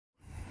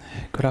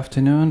Good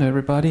afternoon,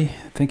 everybody.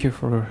 Thank you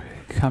for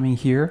coming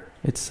here.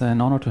 It's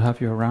an honor to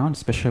have you around,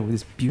 especially with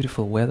this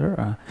beautiful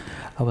weather.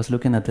 I was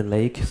looking at the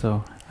lake,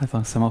 so I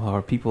thought some of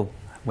our people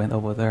went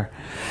over there.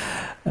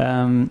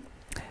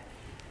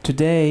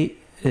 Today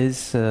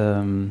is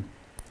kind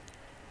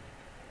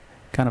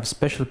of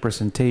special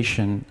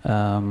presentation.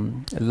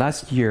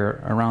 Last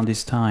year, around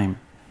this time,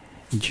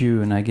 in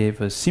June, I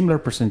gave a similar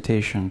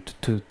presentation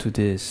to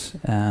this,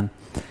 and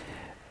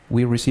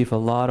we received a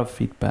lot of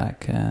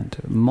feedback, and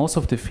most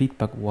of the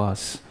feedback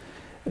was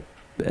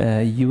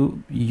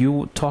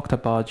you talked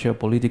about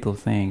geopolitical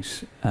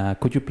things.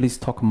 Could you please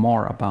talk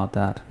more about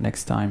that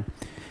next time?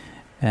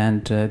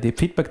 And the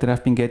feedback that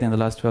I've been getting in the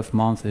last 12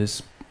 months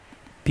is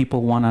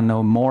people want to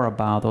know more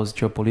about those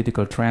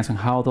geopolitical trends and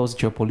how those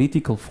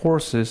geopolitical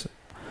forces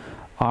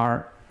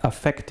are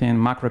affecting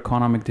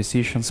macroeconomic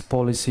decisions,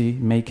 policy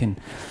making.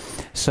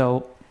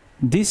 So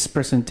this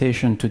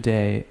presentation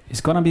today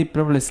is going to be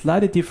probably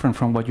slightly different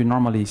from what you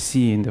normally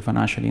see in the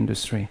financial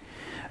industry.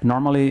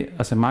 Normally,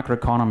 as a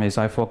macroeconomist,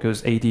 I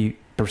focus 80%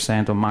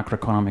 on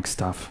macroeconomic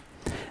stuff.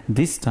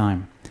 This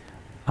time,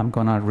 I'm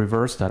going to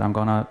reverse that. I'm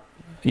going to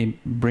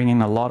bring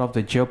in a lot of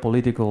the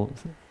geopolitical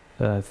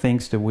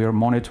things that we are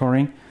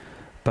monitoring,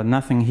 but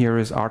nothing here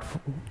is art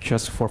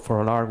just for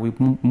art. We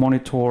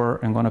monitor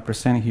and going to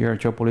present here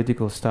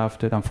geopolitical stuff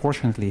that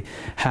unfortunately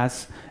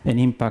has an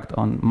impact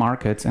on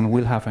markets and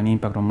will have an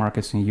impact on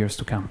markets in years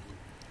to come.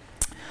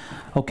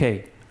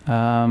 Okay,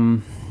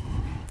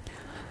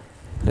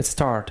 let's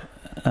start.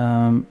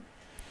 I'm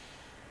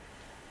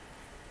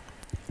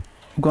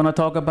going to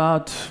talk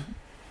about,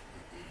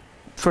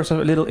 first, a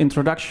little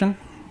introduction,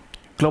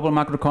 global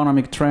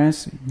macroeconomic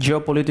trends,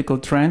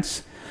 geopolitical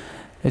trends,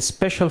 a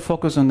special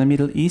focus on the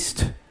Middle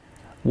East.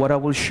 What I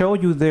will show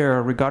you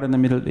there regarding the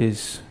Middle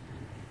East,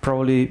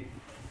 probably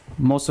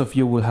most of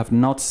you will have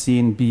not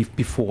seen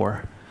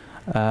before.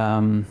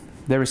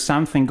 There is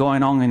something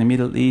going on in the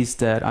Middle East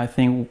that I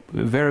think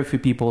very few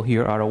people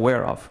here are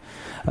aware of.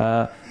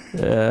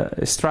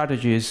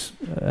 Strategies,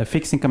 a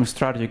fixed income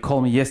strategy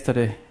called me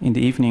yesterday in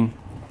the evening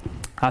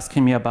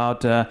asking me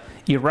about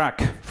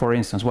Iraq, for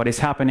instance, what is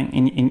happening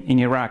in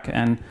Iraq.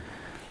 And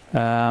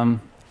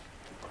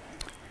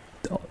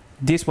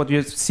this, what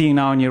you're seeing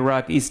now in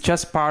Iraq, is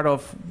just part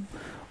of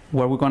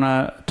what we're going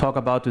to talk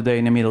about today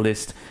in the Middle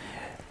East.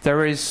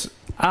 There is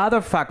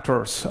other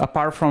factors,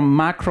 apart from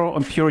macro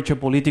and pure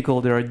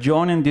geopolitical, that are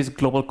joining this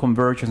global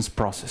convergence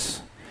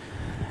process.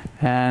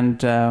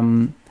 And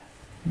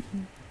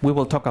we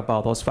will talk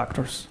about those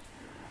factors.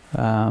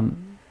 Yeah,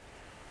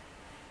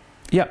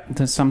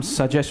 there's some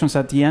suggestions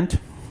at the end.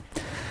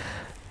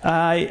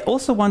 I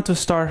also want to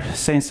start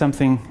saying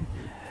something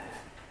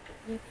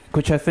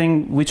which I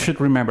think we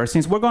should remember.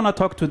 Since we're going to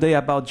talk today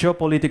about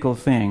geopolitical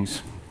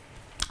things,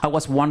 I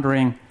was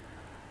wondering,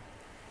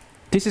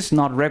 this is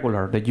not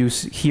regular that you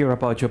hear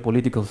about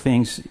geopolitical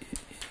things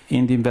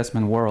in the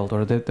investment world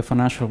or the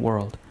financial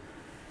world.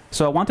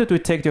 So I wanted to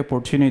take the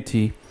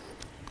opportunity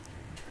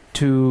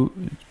to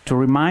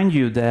remind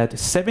you that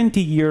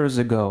 70 years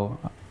ago,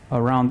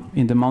 around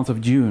in the month of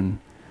June,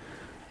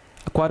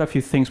 quite a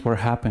few things were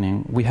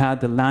happening. We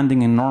had the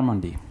landing in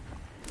Normandy.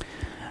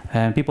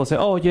 And people say,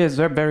 oh, yes,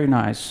 they're very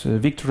nice,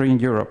 victory in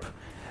Europe.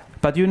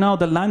 But you know,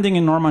 the landing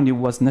in Normandy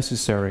was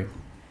necessary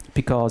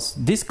because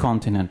this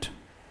continent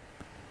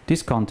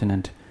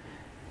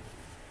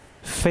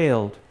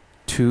failed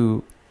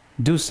to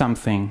do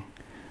something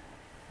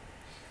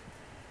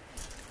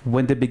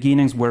when the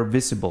beginnings were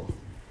visible.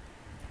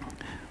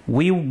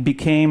 We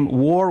became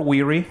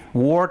war-weary,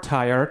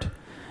 war-tired,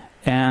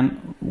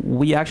 and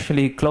we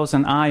actually closed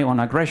an eye on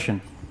aggression.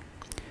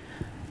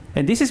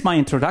 And this is my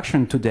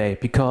introduction today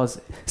because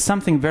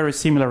something very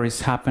similar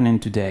is happening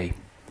today.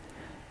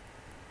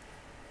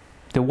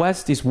 The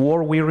West is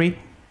war-weary,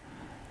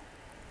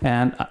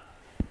 and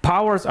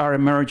powers are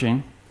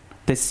emerging.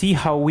 They see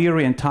how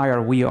weary and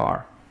tired we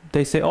are.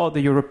 They say, oh,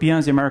 the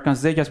Europeans, the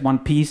Americans, they just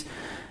want peace,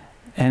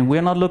 and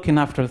we're not looking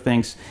after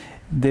things.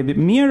 The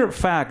mere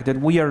fact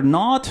that we are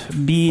not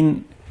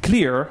being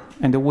clear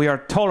and that we are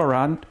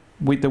tolerant,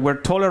 that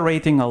we're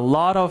tolerating a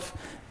lot of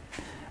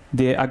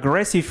the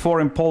aggressive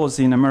foreign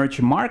policy in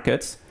emerging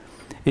markets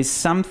is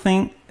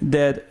something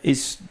that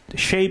is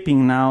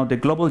shaping now the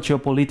global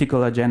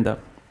geopolitical agenda.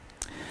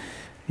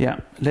 Yeah,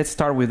 let's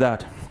start with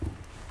that.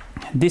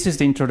 This is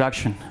the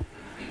introduction.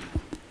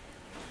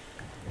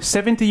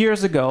 70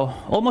 years ago,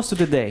 almost to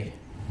the day,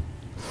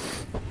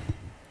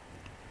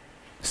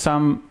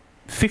 some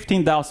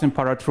 15,000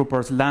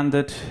 paratroopers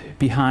landed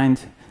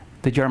behind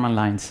the German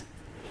lines.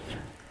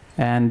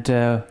 And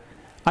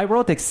I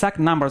wrote exact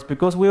numbers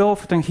because we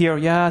often hear,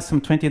 yeah,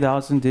 some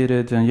 20,000 did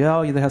it, and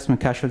yeah, they have some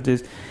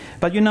casualties.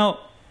 But you know,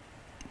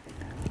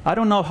 I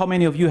don't know how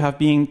many of you have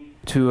been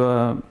to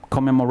a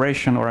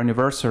commemoration or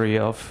anniversary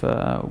of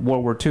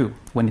World War II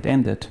when it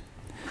ended.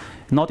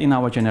 Not in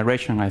our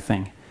generation, I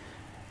think.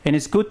 And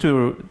it's good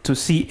to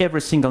see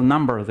every single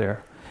number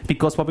there,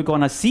 because what we're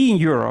going to see in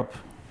Europe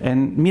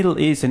and Middle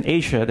East and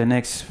Asia the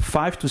next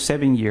 5 to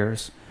 7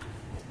 years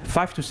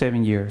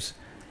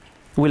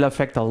will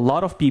affect a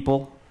lot of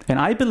people. And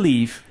I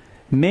believe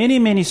Many,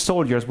 many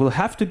soldiers will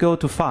have to go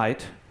to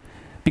fight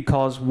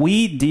because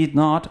we did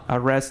not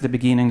arrest the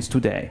beginnings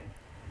today.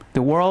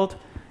 The world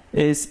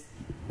is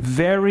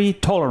very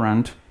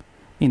tolerant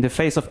in the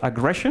face of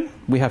aggression.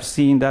 We have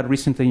seen that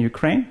recently in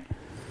Ukraine.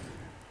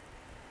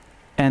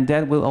 And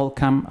that will all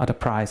come at a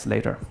price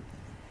later.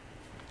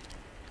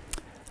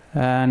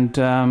 And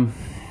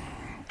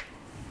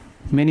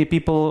many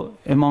people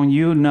among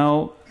you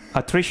know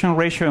attrition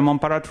ratio among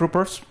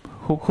paratroopers.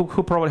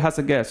 Who probably has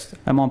a guess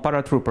among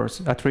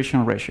paratroopers,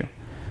 attrition ratio?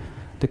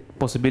 The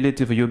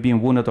possibility of you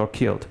being wounded or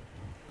killed.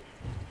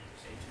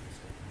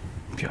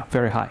 Yeah,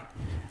 very high.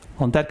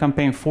 On that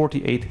campaign,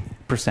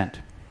 48%.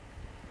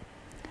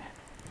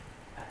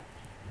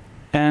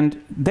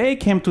 And they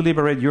came to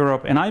liberate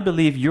Europe, and I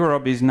believe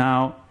Europe is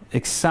now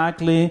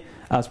exactly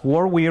as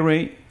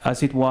war-weary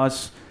as it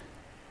was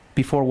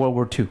before World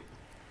War II.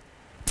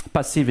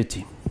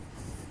 Passivity.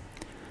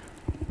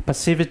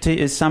 Passivity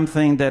is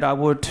something that I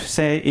would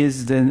say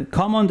is the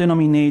common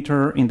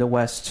denominator in the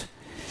West.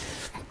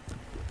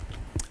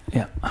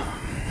 Yeah.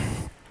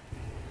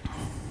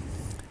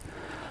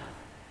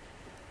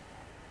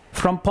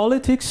 From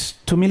politics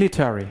to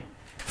military,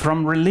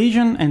 from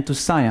religion and to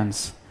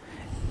science,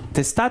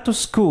 the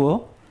status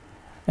quo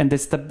and the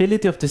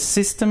stability of the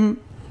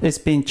system is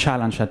being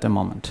challenged at the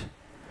moment.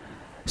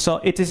 So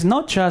it is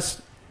not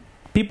just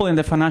people in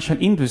the financial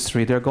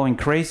industry, they're going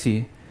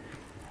crazy.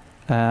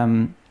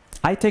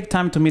 I take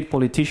time to meet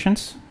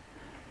politicians,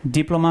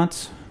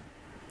 diplomats,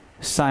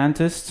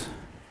 scientists,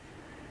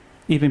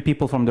 even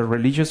people from the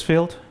religious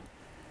field,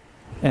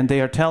 and they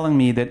are telling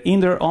me that in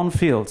their own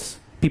fields,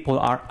 people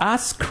are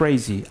as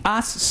crazy,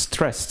 as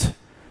stressed,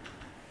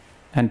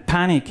 and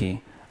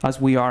panicky as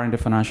we are in the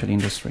financial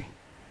industry.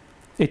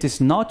 It is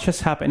not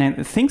just happening,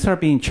 and things are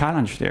being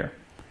challenged there.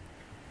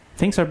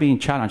 Things are being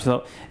challenged.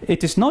 So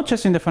it is not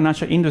just in the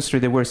financial industry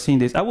that we're seeing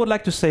this. I would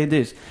like to say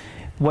this.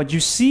 What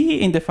you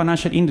see in the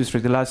financial industry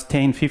the last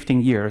 10,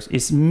 15 years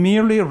is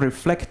merely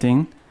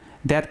reflecting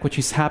that which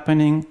is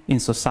happening in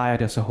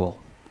society as a whole.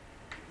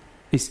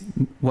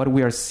 What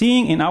we are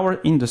seeing in our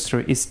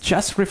industry is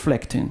just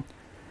reflecting,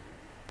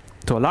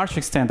 to a large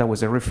extent, that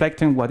was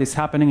reflecting what is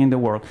happening in the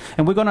world.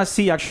 And we're going to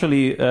see,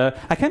 actually,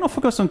 I cannot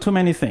focus on too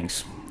many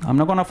things. I'm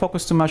not going to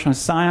focus too much on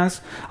science.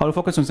 I will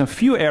focus on some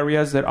few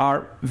areas that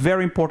are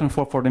very important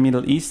for the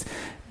Middle East.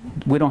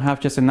 We don't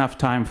have just enough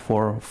time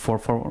for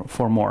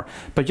more.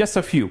 But just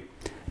a few.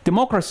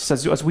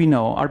 Democracies, as we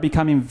know, are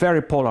becoming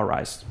very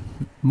polarized,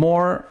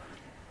 more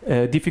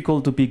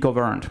difficult to be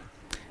governed.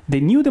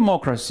 The new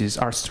democracies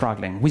are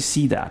struggling. We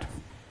see that.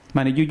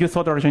 Man, you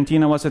thought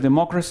Argentina was a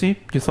democracy?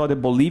 You thought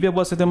that Bolivia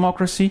was a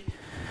democracy?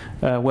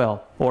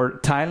 Or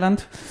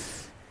Thailand?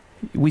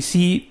 We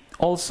see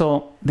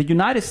also the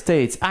United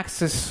States,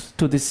 access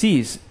to the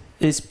seas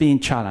is being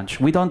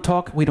challenged. We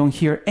don't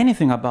hear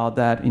anything about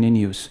that in the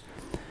news.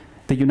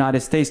 The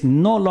United States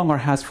no longer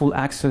has full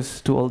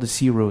access to all the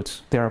sea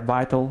routes. They are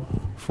vital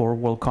for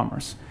world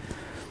commerce.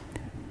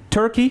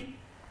 Turkey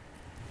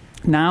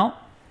now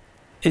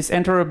is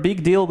entering a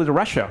big deal with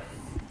Russia,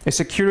 a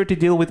security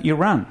deal with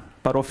Iran,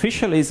 but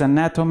officially is a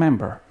NATO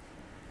member.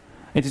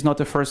 It is not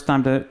the first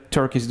time that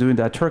Turkey is doing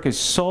that. Turkey is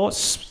so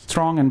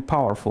strong and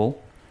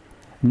powerful,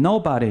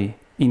 nobody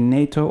in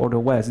NATO or the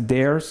West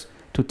dares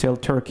to tell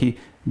Turkey,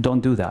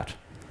 don't do that.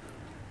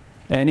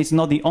 And it's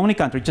not the only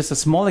country, just a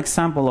small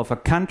example of a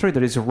country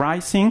that is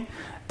rising,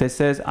 that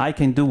says, I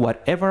can do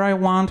whatever I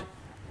want,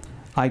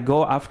 I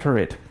go after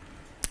it.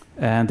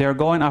 And they're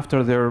going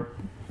after their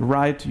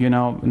right,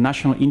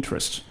 national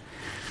interests.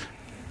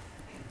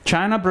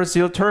 China,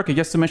 Brazil, Turkey,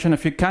 just to mention a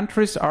few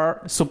countries,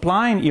 are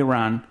supplying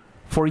Iran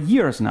for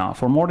years now,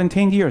 for more than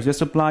 10 years. They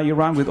supply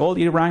Iran with all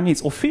Iran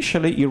needs.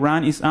 Officially,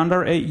 Iran is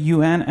under a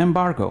UN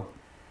embargo.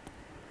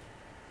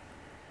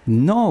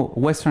 No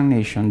Western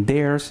nation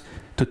dares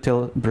to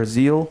tell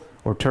Brazil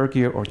or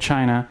Turkey or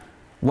China,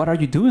 what are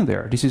you doing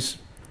there? This is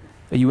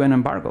a UN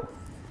embargo.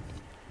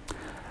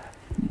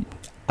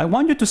 I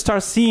want you to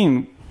start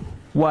seeing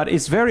what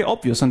is very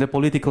obvious on the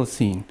political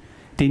scene.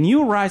 The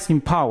new rising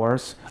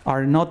powers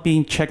are not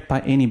being checked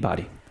by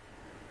anybody.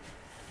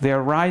 They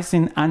are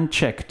rising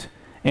unchecked,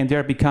 and they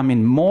are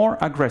becoming more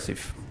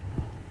aggressive.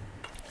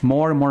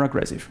 More and more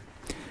aggressive.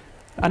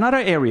 Another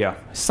area,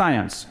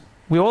 science.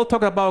 We all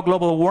talk about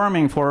global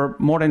warming for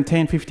more than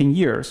 10, 15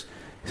 years.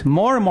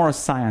 More and more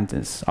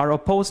scientists are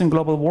opposing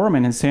global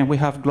warming and saying we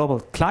have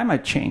global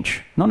climate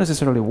change, not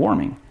necessarily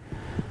warming.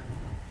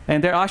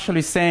 And they're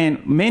actually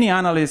saying, many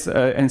analysts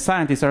and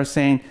scientists are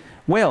saying,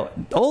 well,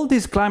 all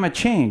this climate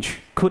change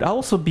could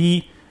also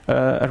be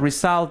a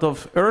result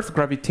of Earth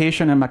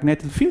gravitation and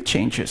magnetic field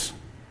changes,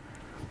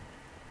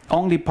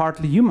 only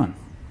partly human.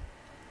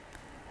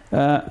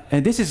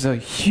 And this is a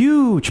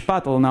huge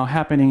battle now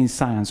happening in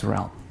science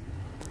realm.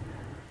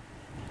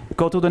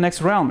 Go to the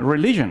next realm,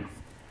 religion.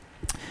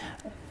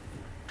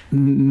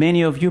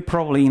 Many of you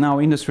probably in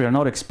our industry are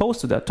not exposed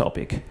to that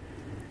topic.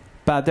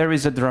 But there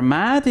is a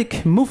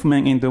dramatic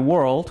movement in the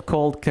world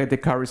called the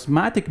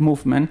charismatic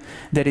movement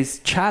that is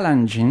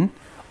challenging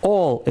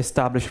all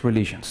established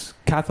religions,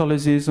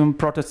 Catholicism,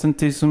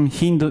 Protestantism,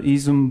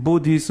 Hinduism,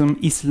 Buddhism,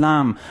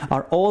 Islam,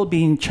 are all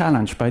being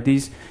challenged by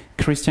this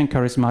Christian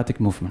charismatic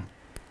movement.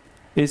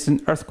 It's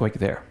an earthquake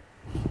there.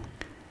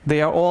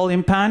 They are all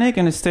in panic,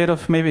 in a state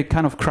of maybe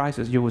kind of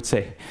crisis, you would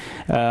say.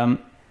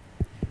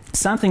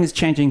 Something is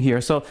changing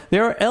here. So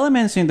there are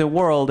elements in the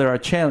world that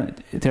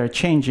are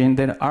changing,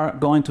 that are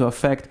going to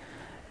affect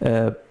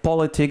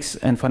politics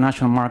and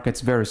financial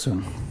markets very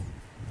soon.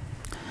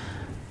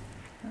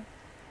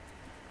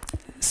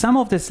 Some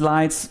of the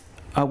slides,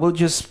 I will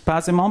just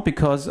pass them on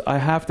because I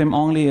have them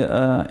only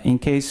in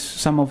case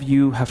some of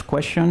you have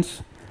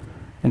questions,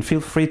 and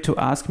feel free to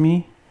ask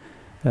me.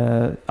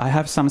 I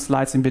have some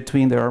slides in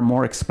between that are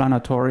more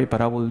explanatory,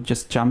 but I will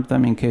just jump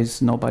them in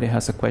case nobody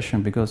has a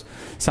question, because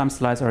some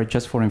slides are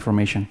just for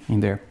information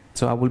in there.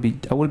 So I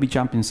will be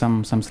jumping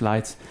some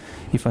slides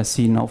if I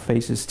see no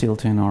faces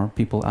tilting or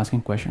people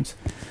asking questions.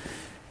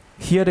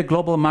 Here are the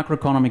global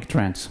macroeconomic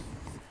trends.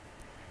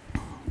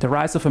 The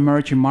rise of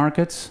emerging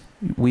markets,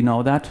 we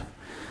know that.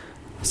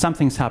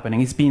 Something's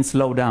happening, it's being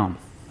slowed down.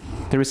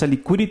 There is a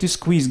liquidity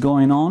squeeze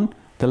going on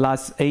the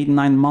last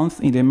 8-9 months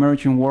in the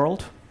emerging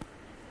world.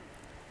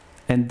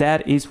 And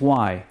that is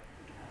why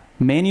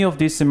many of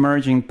these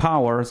emerging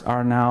powers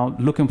are now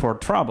looking for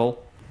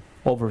trouble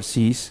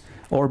overseas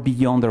or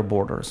beyond their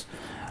borders.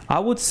 I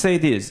would say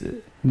this,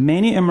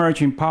 many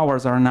emerging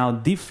powers are now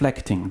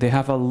deflecting. They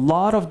have a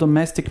lot of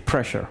domestic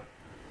pressure.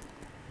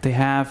 They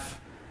have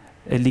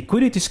a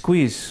liquidity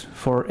squeeze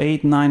for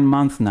 8-9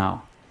 months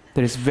now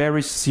that is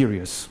very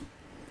serious.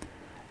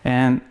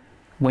 And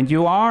when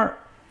you are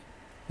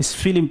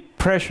feeling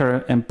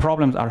pressure and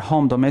problems at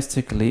home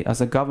domestically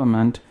as a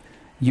government,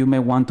 you may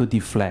want to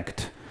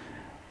deflect.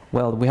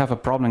 Well, we have a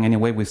problem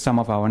anyway with some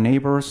of our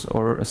neighbors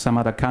or some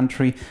other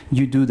country.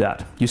 You do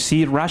that. You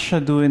see Russia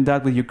doing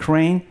that with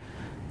Ukraine.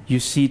 You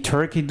see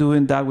Turkey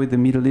doing that with the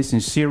Middle East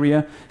and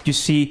Syria. You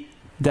see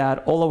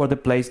that all over the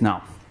place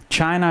now.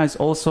 China is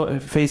also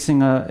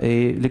facing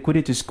a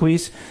liquidity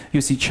squeeze.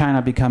 You see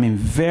China becoming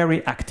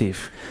very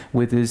active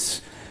with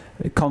these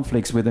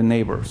conflicts with the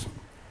neighbors.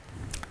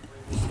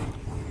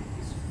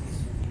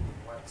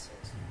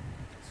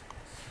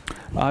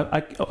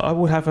 I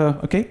would have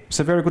okay,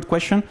 it's a very good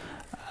question.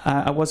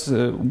 I was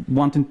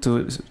wanting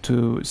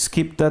to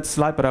skip that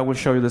slide, but I will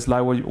show you the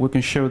slide where we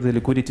can show the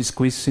liquidity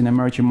squeeze in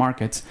emerging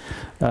markets.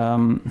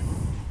 But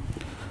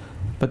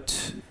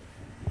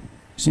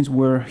since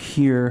we're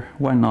here,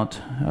 why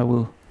not? I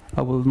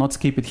will not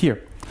skip it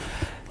here.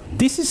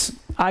 This is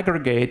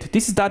aggregate.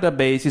 This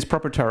database is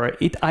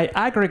proprietary. I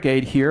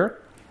aggregate here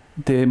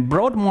the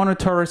broad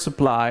monetary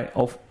supply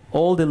of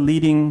all the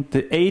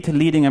 8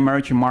 leading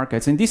emerging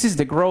markets, and this is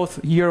the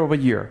growth year over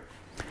year.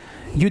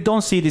 You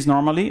don't see this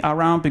normally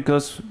around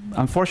because,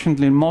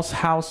 unfortunately, most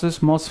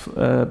houses, most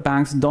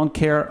banks don't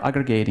care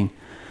aggregating.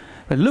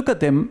 But look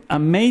at the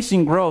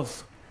amazing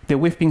growth that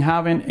we've been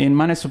having in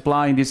money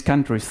supply in these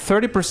countries,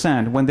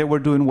 30% when they were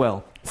doing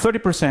well,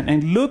 30%.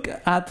 And look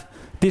at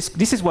this,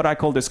 this is what I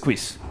call the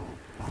squeeze.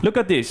 Look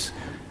at this.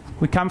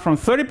 We come from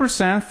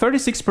 30%,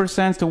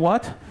 36% to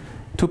what?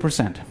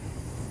 2%.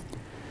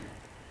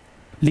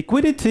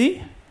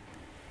 Liquidity,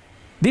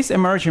 these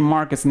emerging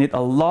markets need a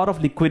lot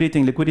of liquidity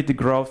and liquidity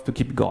growth to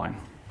keep going.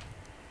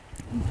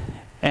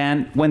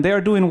 And when they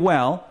are doing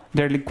well,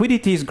 their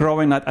liquidity is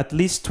growing at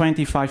least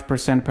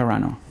 25% per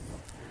annum.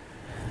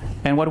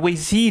 And what we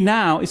see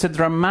now is a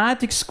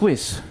dramatic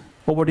squeeze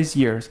over these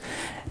years.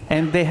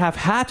 And they have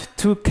had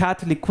to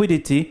cut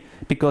liquidity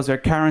because their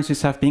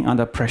currencies have been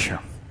under pressure.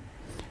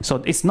 So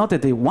it's not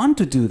that they want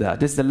to do that.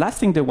 This is the last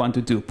thing they want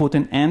to do, put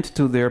an end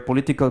to their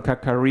political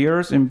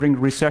careers and bring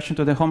recession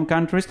to their home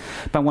countries.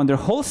 But when their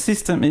whole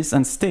system is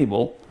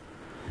unstable,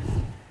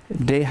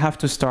 they have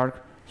to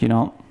start,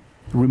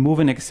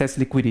 removing excess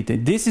liquidity.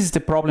 This is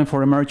the problem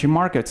for emerging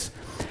markets.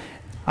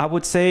 I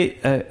would say,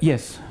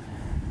 yes.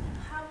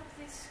 How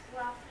would this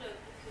graph look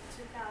if you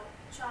took out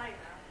China?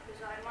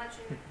 Because I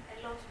imagine a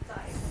lot of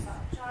that is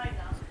about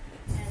China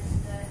and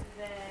the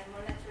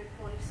monetary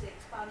policy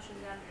expansion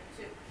they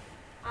undertook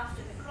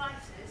after the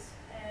crisis,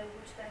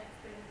 which they have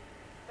been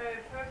very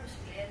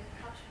purposefully and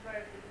perhaps for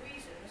very good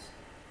reasons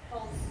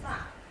held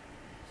back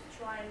to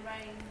try and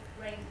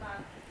rein back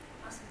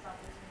asset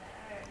bubbles in that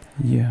area.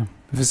 Yeah,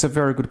 this is a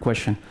very good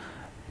question.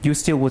 You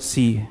still would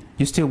see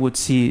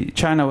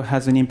China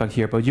has an impact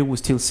here, but you would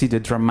still see the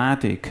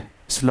dramatic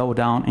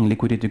slowdown in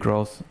liquidity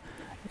growth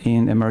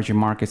in emerging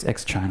markets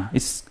ex-China.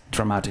 It's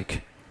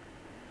dramatic.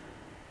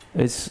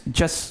 It's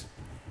just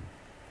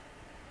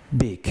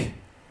big.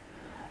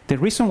 The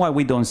reason why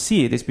we don't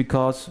see it is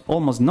because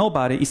almost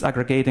nobody is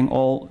aggregating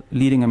all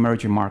leading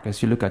emerging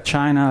markets. You look at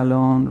China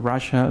alone,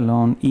 Russia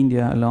alone,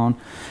 India alone,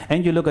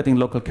 and you look at in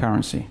local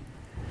currency.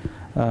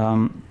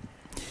 But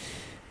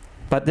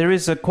there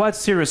is a quite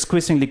serious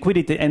squeezing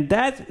liquidity, and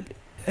that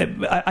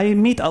I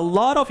meet a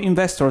lot of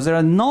investors that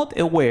are not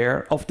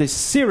aware of the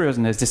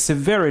seriousness, the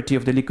severity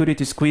of the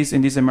liquidity squeeze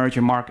in these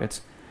emerging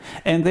markets.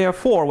 And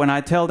therefore, when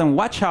I tell them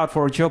watch out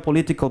for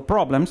geopolitical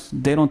problems,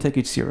 they don't take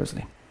it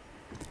seriously.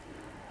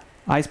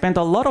 I spent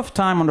a lot of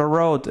time on the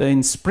road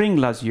in spring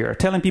last year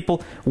telling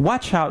people,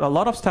 watch out, a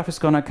lot of stuff is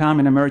going to come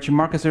in emerging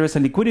markets. There is a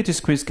liquidity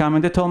squeeze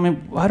coming. They told me,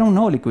 I don't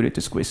know liquidity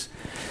squeeze.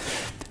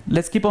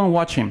 Let's keep on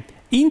watching.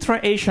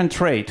 Intra-Asian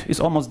trade is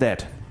almost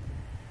dead.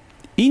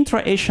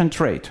 Intra-Asian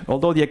trade,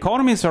 although the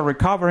economies are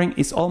recovering,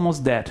 is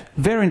almost dead.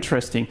 Very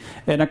interesting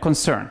and a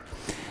concern.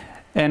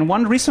 And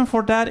one reason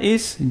for that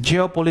is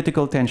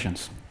geopolitical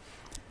tensions.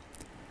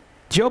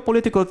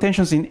 Geopolitical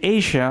tensions in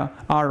Asia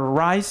are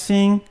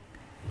rising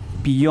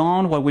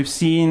beyond what we've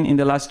seen in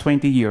the last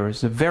 20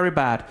 years. Very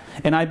bad.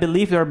 And I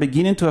believe they are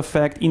beginning to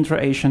affect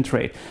intra-Asian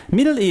trade.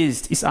 Middle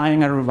East is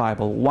eyeing a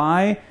revival.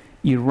 Why?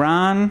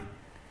 Iran,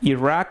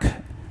 Iraq,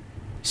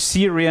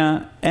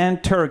 Syria,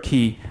 and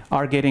Turkey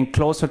are getting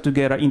closer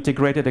together,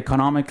 integrated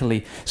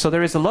economically. So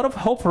there is a lot of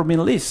hope for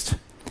Middle East.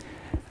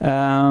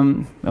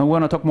 I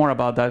want to talk more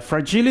about that.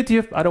 Fragility,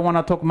 I don't want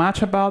to talk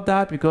much about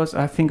that because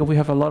I think we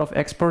have a lot of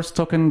experts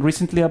talking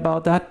recently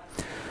about that.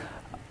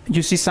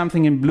 You see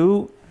something in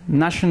blue,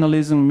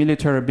 nationalism,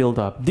 military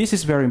buildup. This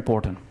is very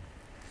important.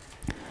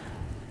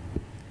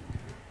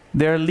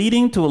 They're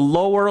leading to a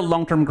lower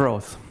long-term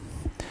growth.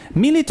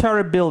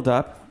 Military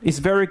buildup is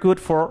very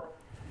good for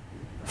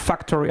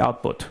factory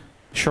output,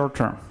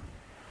 short-term.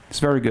 It's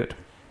very good.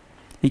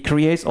 It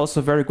creates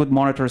also very good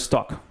monetary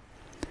stock.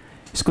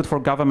 It's good for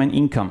government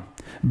income.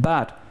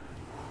 But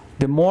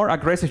the more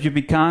aggressive you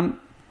become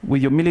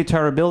with your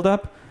military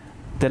buildup,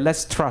 the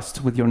less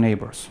trust with your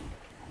neighbors.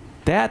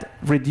 That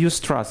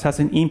reduced trust has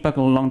an impact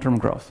on long-term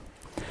growth.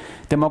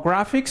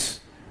 Demographics,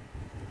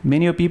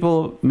 many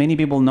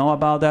people know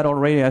about that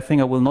already. I think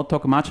I will not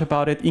talk much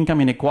about it.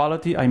 Income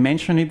inequality, I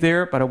mentioned it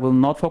there, but I will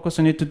not focus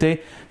on it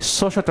today.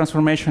 Social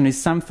transformation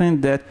is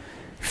something that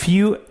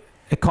few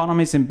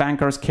economists and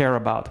bankers care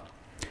about.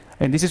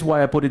 And this is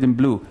why I put it in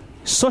blue.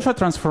 Social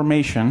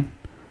transformation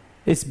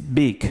is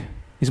big.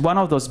 It's one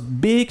of those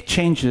big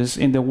changes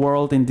in the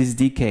world in this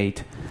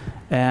decade.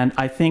 And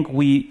I think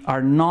we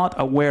are not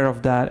aware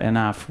of that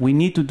enough. We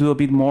need to do a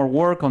bit more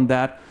work on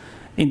that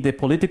in the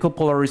political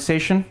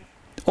polarization.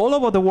 All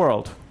over the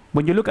world,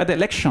 when you look at the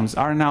elections,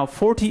 are now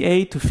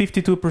 48 to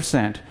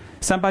 52%.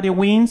 Somebody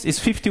wins is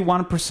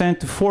 51%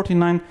 to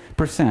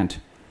 49%.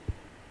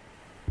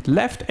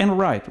 Left and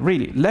right,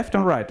 really, left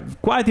and right,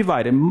 quite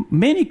divided.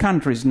 Many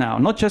countries now,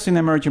 not just in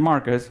emerging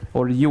markets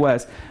or the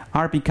US,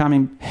 are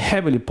becoming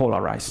heavily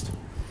polarized.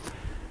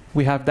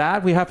 We have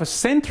that. We have a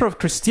center of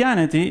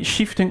Christianity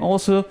shifting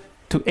also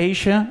to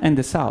Asia and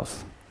the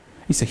South.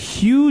 It's a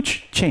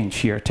huge change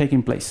here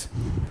taking place.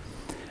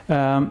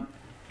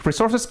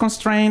 Resources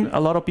constrained,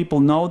 a lot of people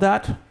know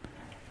that.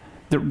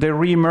 They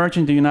re-emerge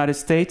in the United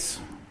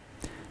States.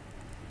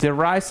 The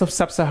rise of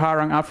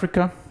sub-Saharan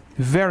Africa,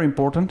 very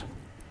important.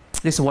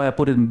 This is why I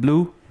put it in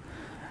blue.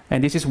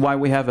 And this is why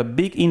we have a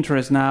big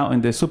interest now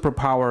in the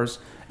superpowers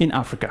in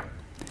Africa.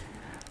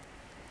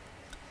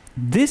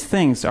 These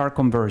things are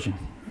converging.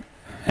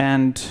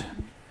 And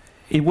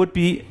it would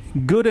be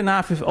good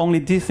enough if only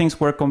these things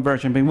were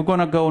converging. But we're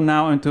going to go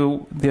now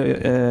into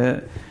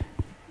the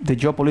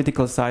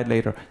geopolitical side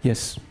later.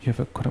 Yes, you have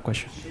a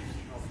question.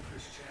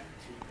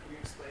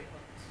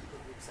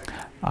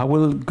 I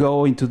will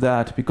go into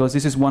that because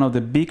this is one of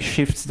the big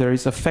shifts that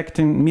is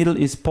affecting Middle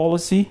East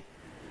policy.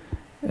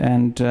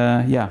 And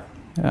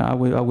I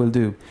will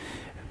do.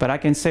 But I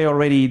can say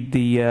already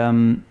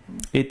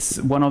it's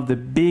one of the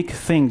big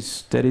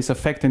things that is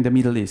affecting the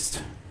Middle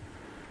East.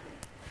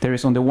 There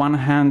is on the one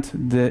hand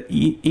the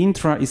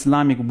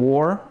intra-Islamic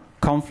war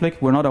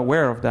conflict. We're not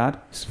aware of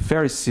that. It's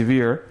very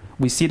severe.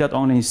 We see that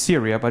only in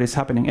Syria, but it's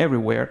happening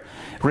everywhere.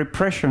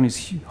 Repression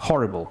is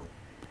horrible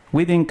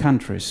within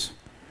countries.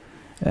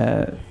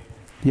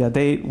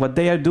 What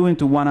they are doing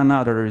to one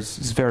another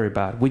is very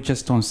bad. We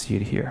just don't see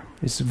it here.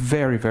 It's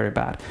very, very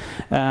bad.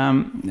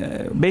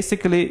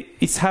 Basically,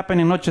 it's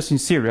happening not just in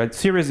Syria.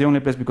 Syria is the only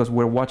place because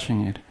we're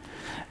watching it.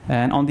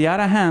 And on the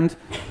other hand,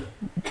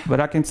 but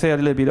I can say a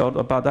little bit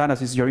about that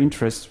as is your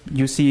interest.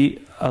 You see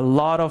a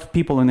lot of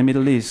people in the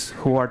Middle East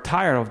who are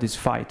tired of this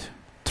fight,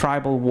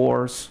 tribal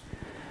wars,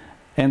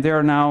 and they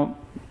are now,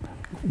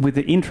 with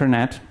the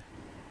internet,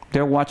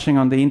 they're watching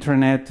on the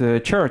internet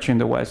church in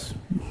the West.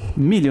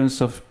 Millions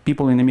of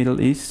people in the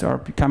Middle East are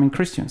becoming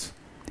Christians.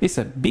 It's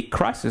a big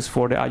crisis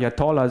for the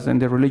Ayatollahs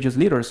and the religious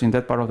leaders in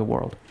that part of the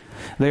world.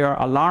 They are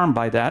alarmed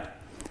by that,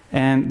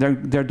 and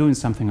they're doing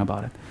something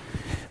about it.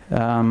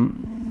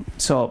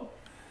 So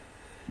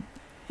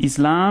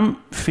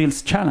Islam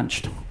feels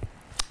challenged.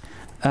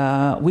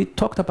 We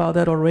talked about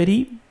that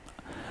already.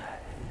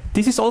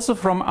 This is also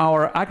from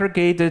our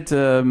aggregated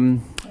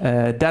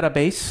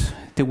database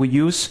that we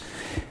use.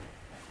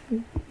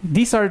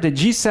 These are the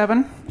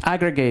G7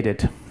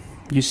 aggregated.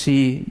 You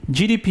see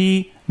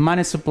GDP,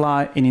 money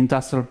supply, and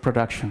industrial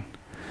production.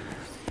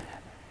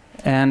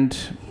 And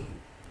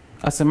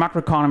as a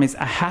macroeconomist,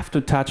 I have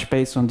to touch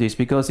base on this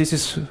because this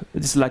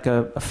is like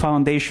a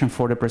foundation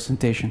for the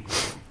presentation.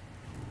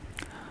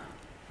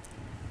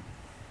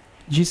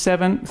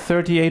 G7,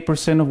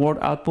 38% of world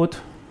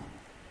output.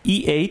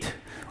 E8,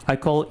 I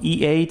call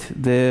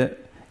E8 the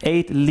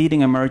 8 leading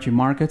emerging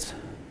markets.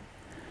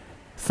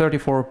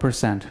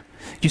 34%.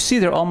 You see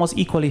they're almost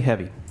equally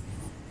heavy.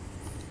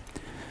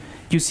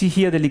 You see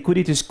here the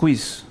liquidity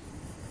squeeze.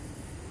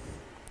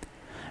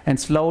 And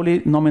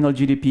slowly nominal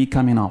GDP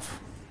coming off.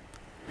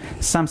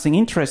 Something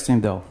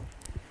interesting though,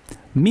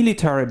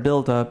 military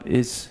buildup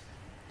is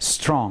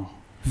strong,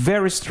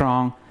 very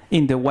strong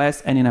in the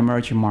West and in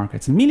emerging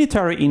markets.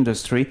 Military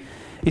industry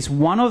is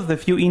one of the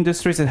few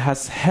industries that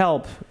has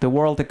helped the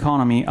world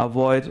economy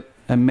avoid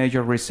a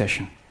major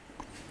recession.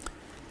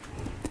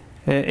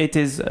 It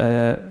is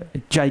a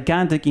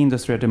gigantic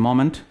industry at the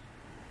moment,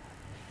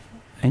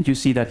 and you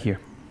see that here,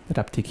 that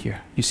uptick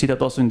here. You see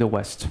that also in the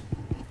West.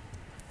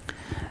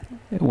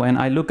 When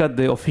I look at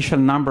the official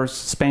numbers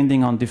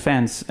spending on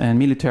defense and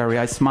military,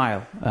 I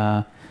smile.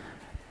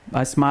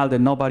 I smile that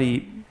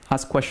nobody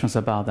asks questions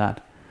about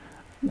that.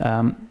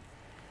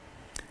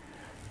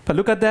 But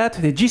look at that,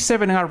 the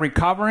G7 are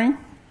recovering,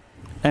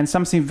 and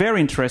something very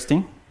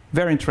interesting,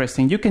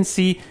 you can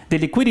see the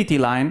liquidity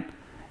line.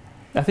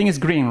 I think it's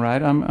green,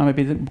 right? I'm a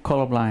bit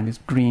colorblind, it's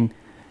green.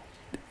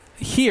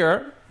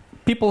 Here,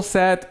 people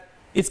said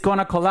it's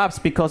gonna collapse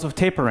because of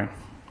tapering.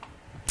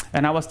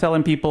 And I was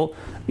telling people,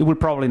 it will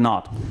probably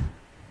not.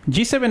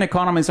 G7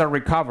 economies are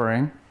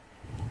recovering,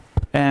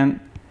 and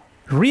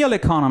real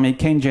economy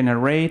can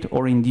generate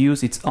or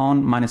induce its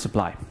own money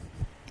supply.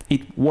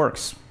 It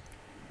works,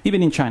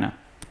 even in China.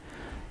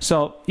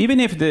 So even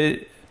if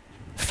the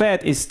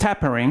Fed is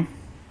tapering,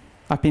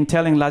 I've been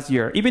telling last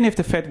year, even if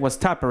the Fed was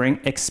tapering,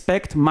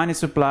 expect money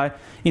supply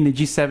in the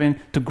G7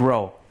 to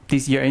grow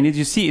this year. And as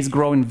you see, it's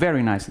growing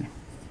very nicely.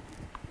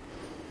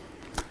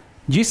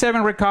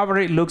 G7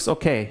 recovery looks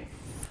okay.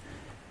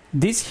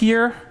 This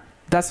here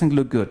doesn't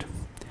look good.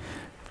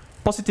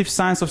 Positive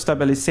signs of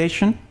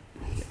stabilization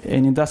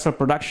in industrial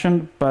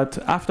production, but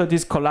after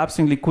this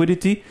collapsing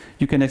liquidity,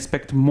 you can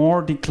expect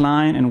more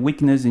decline and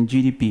weakness in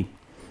GDP.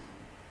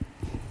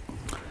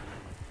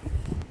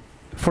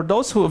 For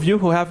those of you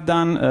who have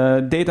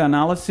done data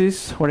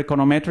analysis or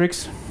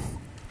econometrics,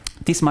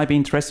 this might be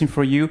interesting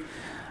for you.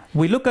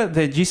 We look at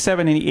the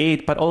G7 and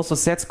E8, but also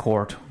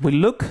Z-score.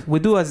 We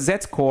do a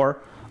Z-score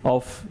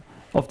of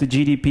the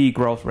GDP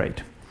growth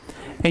rate.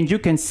 And you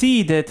can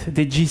see that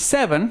the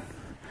G7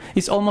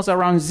 is almost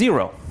around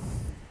 0.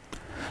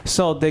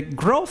 So the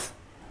growth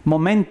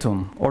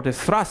momentum or the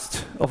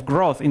thrust of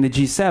growth in the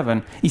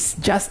G7 is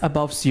just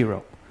above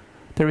 0.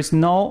 There is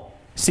no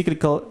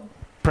cyclical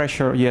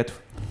pressure yet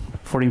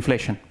for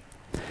inflation.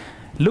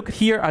 Look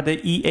here at the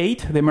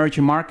E8, the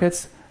emerging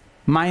markets,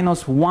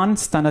 -1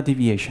 standard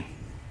deviation.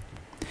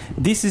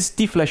 This is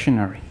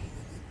deflationary.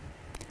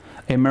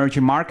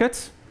 Emerging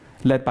markets,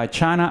 led by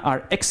China,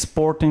 are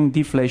exporting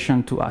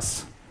deflation to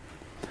us.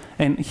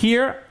 And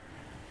here,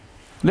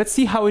 let's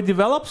see how it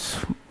develops.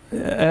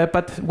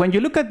 But when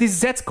you look at this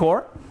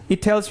Z-score,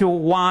 it tells you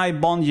why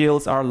bond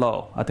yields are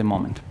low at the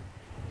moment.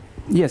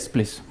 Yes,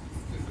 please.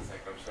 Just a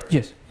second, I'm sorry.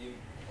 Yes.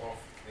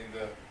 In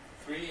the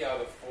 3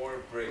 out of 4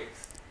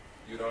 breaks,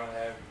 you don't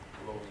have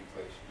low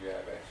inflation. You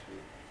have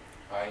actually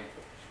high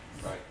inflation,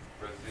 right?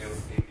 Brazil,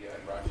 India,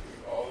 and Russia.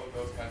 All of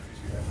those countries,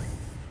 you have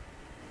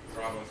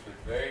problems with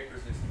very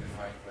persistent and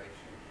high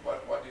inflation.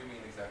 What do you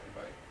mean exactly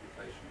by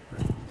inflation?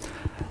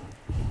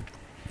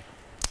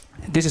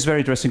 This is a very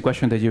interesting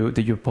question that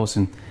you're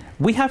posing.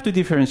 We have to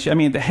differentiate. I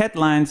mean, the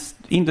headlines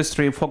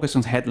industry focus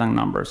on headline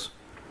numbers.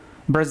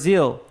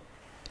 Brazil,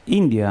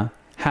 India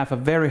have a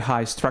very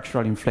high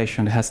structural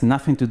inflation that has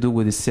nothing to do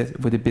with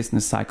the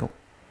business cycle.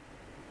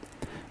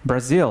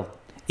 Brazil,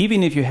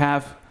 even if you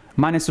have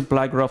money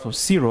supply growth of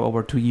 0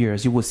 over 2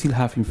 years, you will still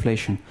have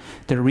inflation.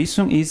 The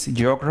reason is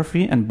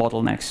geography and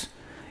bottlenecks,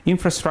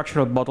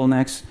 infrastructural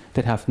bottlenecks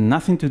that have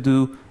nothing to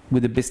do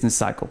with the business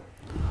cycle.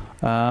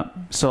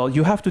 So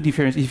you have to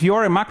differentiate. If you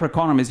are a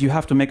macroeconomist, you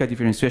have to make a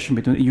differentiation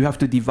between, you have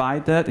to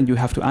divide that and you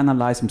have to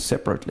analyze them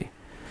separately.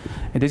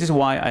 And this is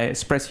why I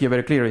express here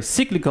very clearly,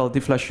 cyclical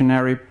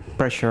deflationary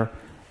pressure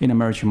in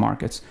emerging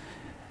markets.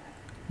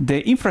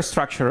 The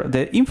infrastructure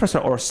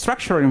or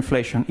structural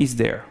inflation is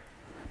there,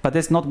 but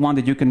there's not one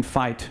that you can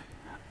fight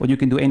or you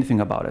can do anything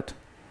about it.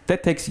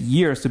 That takes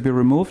years to be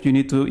removed. You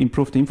need to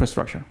improve the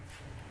infrastructure.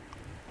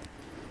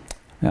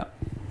 Yeah.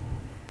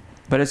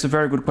 But it's a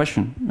very good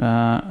question.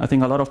 I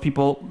think a lot of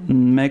people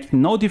make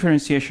no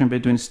differentiation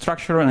between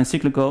structural and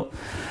cyclical.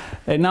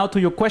 And now to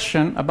your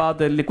question about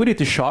the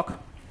liquidity shock.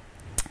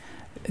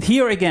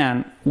 Here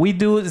again, we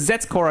do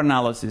Z-score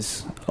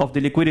analysis of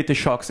the liquidity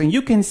shocks. And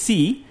you can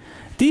see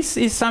this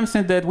is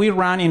something that we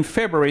ran in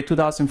February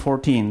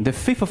 2014, the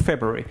 5th of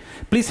February.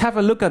 Please have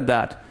a look at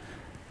that.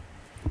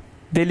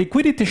 The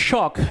liquidity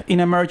shock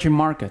in emerging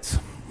markets.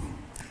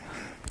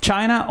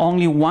 China,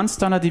 only 1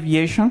 standard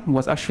deviation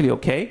was actually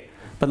okay.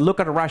 But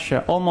look at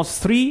Russia,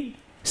 almost 3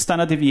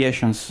 standard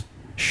deviations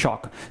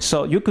shock.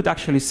 So you could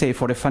actually say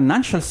for the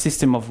financial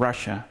system of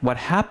Russia, what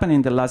happened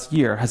in the last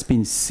year has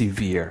been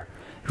severe,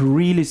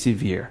 really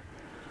severe.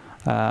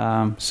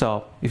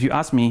 So if you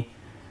ask me,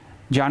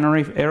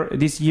 January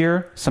this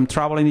year, some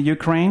trouble in the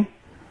Ukraine,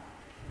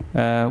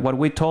 what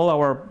we told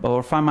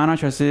our fund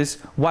managers is,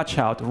 watch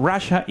out,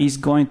 Russia is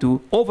going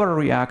to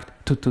overreact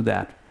to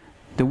that.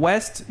 The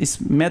West is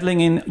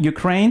meddling in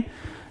Ukraine.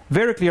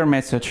 Very clear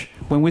message.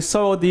 When we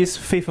saw this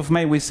 5th of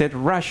May, we said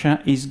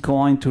Russia is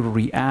going to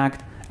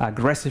react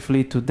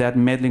aggressively to that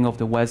meddling of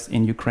the West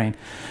in Ukraine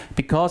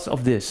because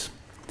of this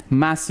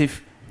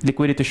massive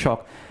liquidity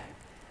shock.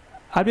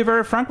 I'll be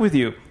very frank with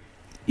you.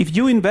 If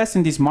you invest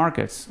in these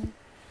markets,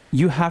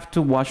 you have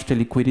to watch the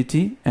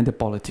liquidity and the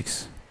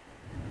politics.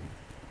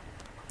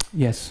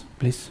 Yes,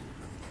 please.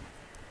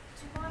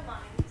 To my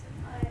mind,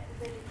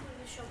 the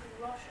liquidity shock in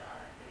Russia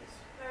is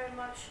very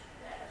much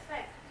the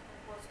effect of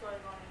what's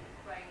going on in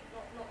Ukraine,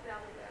 not the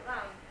other way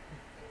around.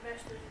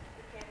 Investors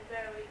became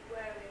very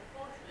wary and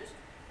cautious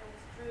and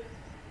withdrew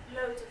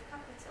loads of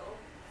capital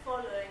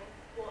following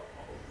what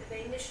the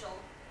initial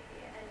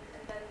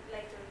and then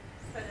later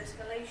further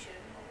escalation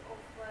of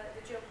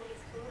the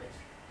geopolitical risk.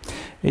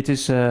 It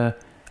is,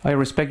 I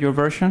respect your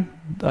version.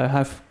 I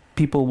have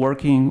people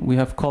working, we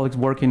have colleagues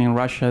working in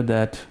Russia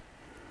that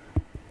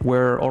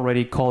were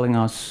already calling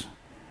us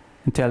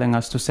and telling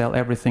us to sell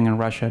everything in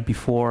Russia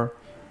before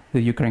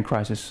the Ukraine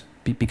crisis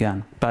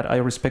began. But I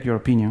respect your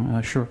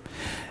opinion, sure.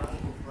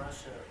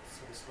 Russia,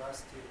 since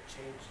last year,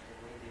 changed the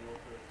way they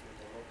operate in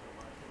the local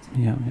markets.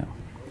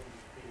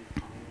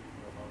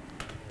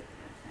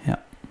 Yeah.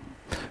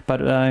 But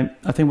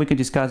I think we can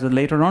discuss it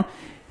later on.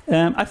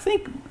 I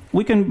think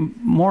we can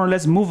more or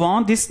less move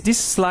on. These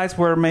slides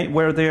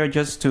were there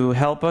just to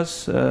help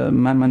us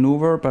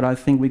maneuver, but I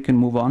think we can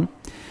move on.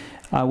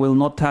 I will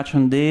not touch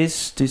on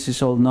this. This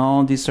is all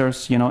known. These are,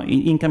 you know,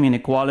 income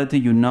inequality.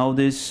 You know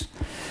this.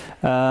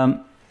 I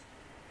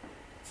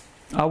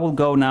will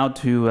go now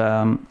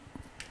to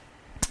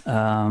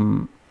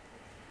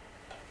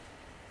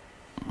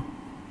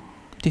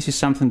this is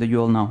something that you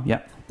all know.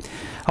 Yeah,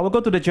 I will go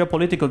to the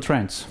geopolitical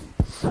trends.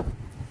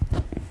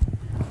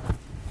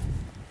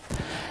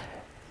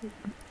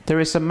 There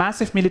is a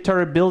massive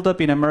military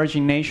buildup in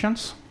emerging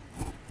nations.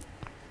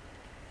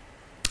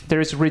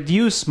 There is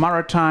reduced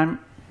maritime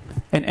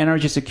and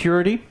energy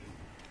security.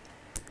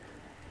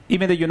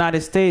 Even the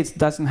United States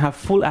doesn't have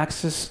full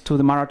access to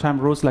the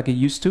maritime routes like it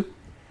used to.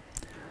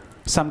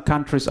 Some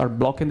countries are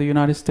blocking the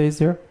United States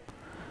there.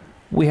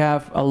 We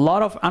have a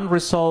lot of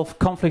unresolved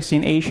conflicts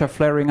in Asia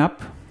flaring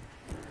up.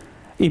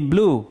 In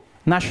blue,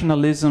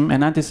 nationalism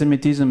and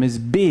anti-Semitism is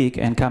big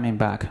and coming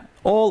back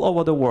all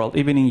over the world,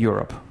 even in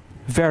Europe.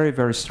 Very,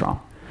 very strong.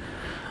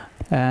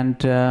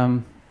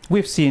 And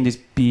we've seen this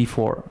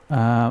before.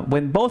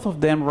 When both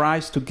of them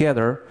rise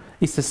together,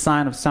 it's a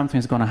sign of something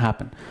is going to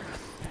happen.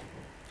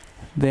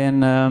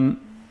 Then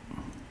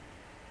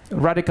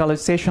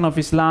radicalization of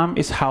Islam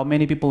is how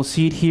many people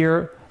see it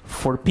here.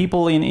 For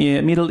people in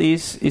the Middle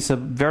East, it's a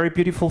very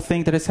beautiful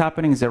thing that is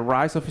happening. It's the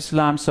rise of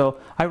Islam. So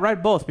I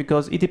write both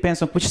because it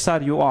depends on which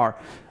side you are.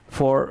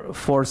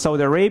 For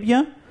Saudi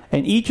Arabia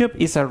and Egypt,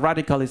 it's a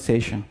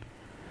radicalization.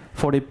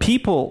 For the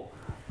people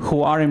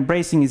who are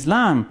embracing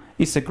Islam,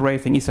 it's a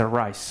great thing. It's a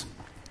rise.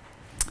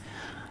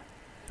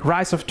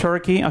 Rise of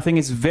Turkey, I think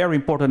is very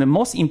important. The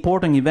most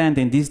important event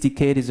in this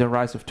decade is the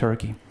rise of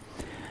Turkey.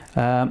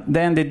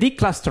 Then the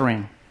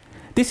declustering.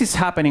 This is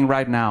happening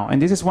right now, and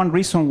this is one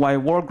reason why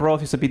world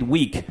growth is a bit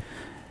weak.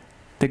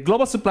 The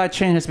global supply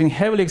chain has been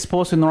heavily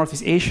exposed to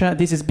Northeast Asia.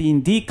 This is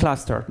being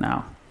declustered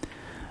now.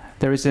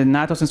 There is a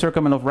NATO's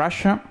encirclement of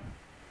Russia.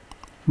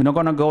 We're not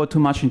going to go too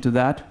much into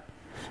that.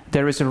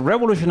 There is a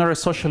revolutionary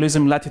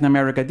socialism in Latin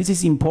America. This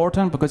is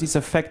important because it's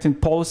affecting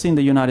policy in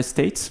the United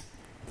States.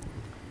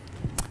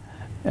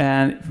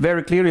 And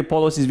very clearly,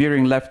 policy is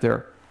veering left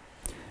there.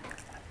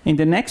 In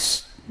the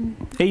next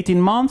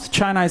 18 months,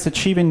 China is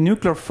achieving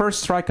nuclear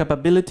first strike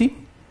capability.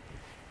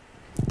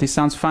 This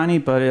sounds funny,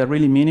 but I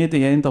really mean it.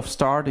 The end of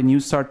START, the New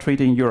START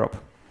treaty in Europe.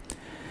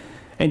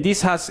 And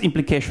this has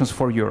implications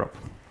for Europe.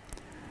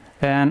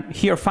 And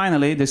here,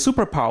 finally, the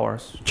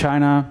superpowers,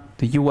 China,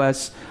 the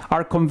US,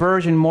 are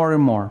converging more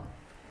and more.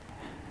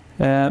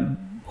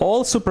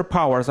 All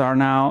superpowers are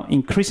now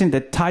increasing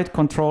the tight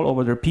control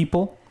over their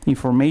people,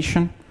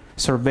 information,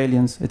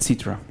 surveillance,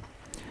 etc.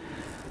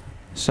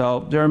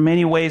 So there are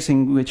many ways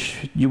in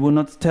which you will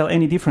not tell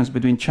any difference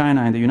between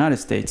China and the United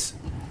States.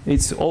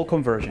 It's all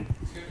converging.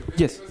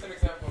 Yes? Give us an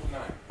example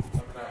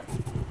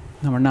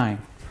of Number 9.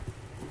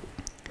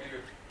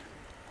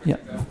 Yeah.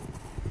 Example.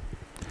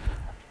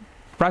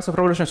 Rise of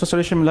revolutionary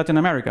socialism in Latin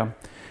America.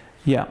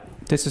 Yeah,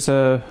 this is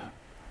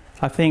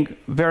I think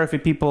very few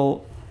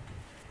people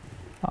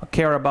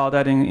care about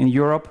that in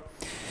Europe.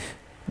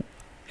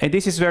 And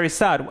this is very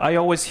sad. I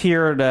always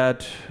hear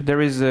that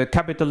there is a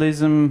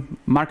capitalism,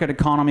 market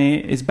economy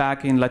is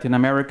back in Latin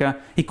America.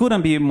 It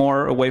couldn't be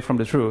more away from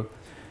the truth.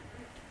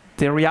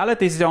 The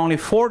reality is there are only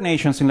 4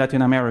 nations in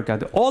Latin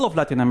America. All of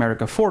Latin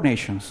America, 4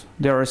 nations,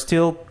 they are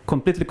still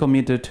completely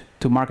committed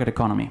to market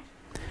economy.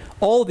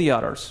 All the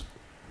others,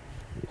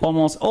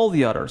 almost all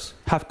the others,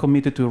 have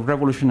committed to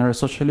revolutionary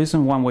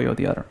socialism one way or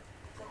the other.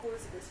 So who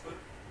is this one?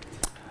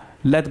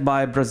 Led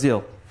by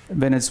Brazil,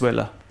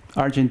 Venezuela,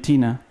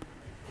 Argentina,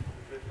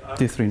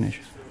 the 3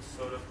 nations.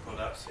 Sort of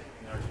collapsing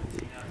in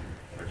Argentina.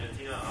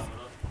 Argentina,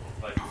 not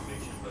by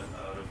conviction, but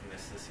out of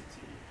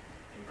necessity.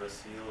 In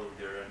Brazil,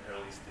 they're in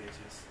early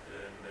stages,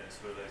 and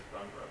Venezuela is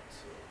bankrupt.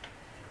 So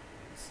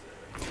it's.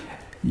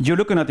 You're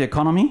looking at the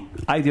economy.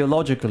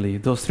 Ideologically,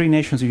 those three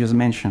nations you just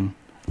mentioned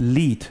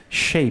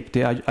shape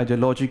the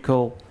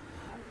ideological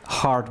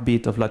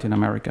heartbeat of Latin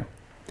America.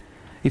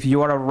 If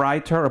you are a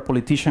writer or a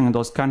politician in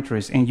those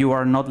countries and you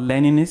are not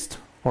Leninist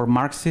or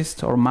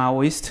Marxist or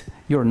Maoist,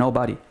 you're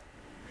nobody.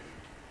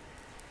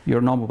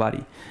 You're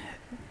nobody.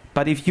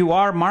 But if you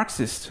are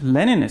Marxist,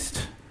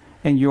 Leninist,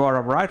 and you are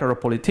a writer or a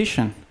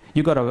politician,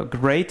 you got a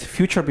great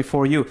future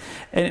before you.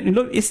 And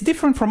look, it's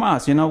different from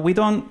us. You know,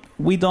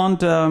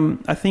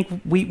 I think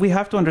we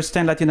have to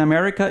understand Latin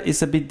America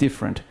is a bit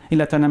different. In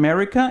Latin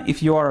America,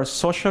 if you are a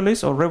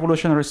socialist or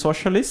revolutionary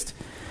socialist,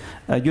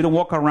 you don't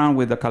walk around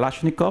with a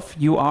Kalashnikov.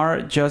 You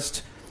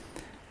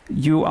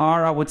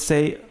are, I would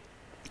say,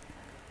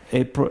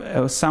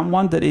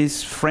 someone that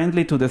is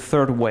friendly to the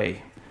third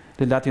way,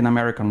 the Latin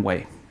American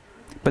way.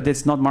 But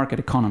it's not market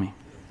economy.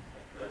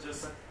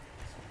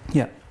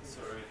 Yeah.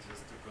 Sorry,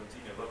 just to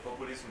continue, but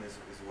populism is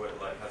what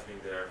has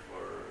been there for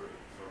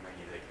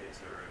many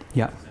decades or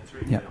Yeah.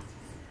 century. Yeah.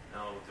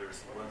 Now there's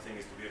one thing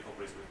is to be a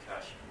populist with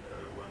cash, and the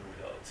other one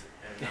without.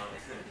 And now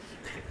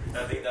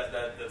I think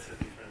that's a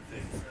different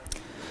thing.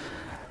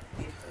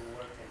 Different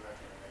work in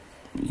Latin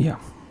America.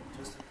 Yeah.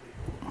 Just a quick.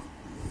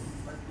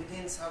 But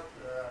within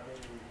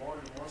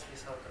mostly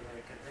South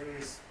America, there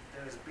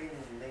has been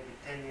maybe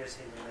 10 years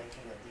in the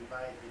making a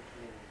divide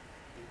between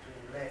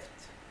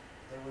left.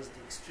 There was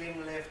the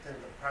extreme left and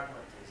the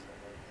pragmatism.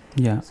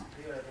 Yeah. It's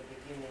clear at the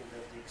beginning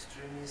that the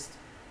extremists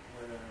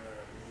were,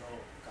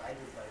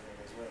 guided by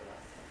Venezuela.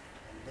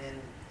 And then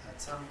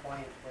at some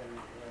point when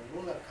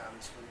Lula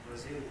comes with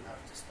Brazil, you have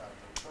to start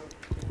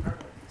the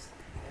pragmatists.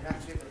 And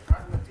actually the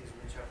pragmatists,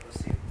 which are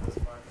perceived as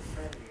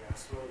market-friendly, are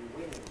slowly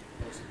winning,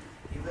 because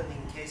even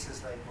in cases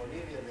like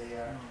Bolivia, they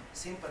are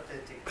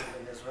sympathetic to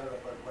Venezuela,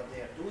 but what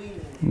they are doing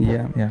in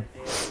Yeah, yeah.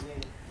 they are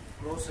doing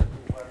closer to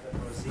what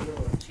Brazil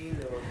or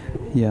Chile or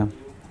Peru Yeah. do.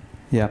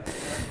 Yeah.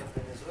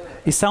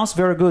 It sounds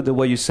very good the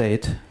way you say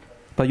it,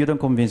 but you don't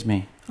convince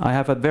me. I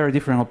have a very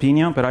different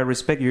opinion, but I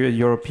respect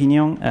your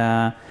opinion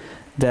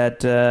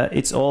that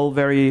it's all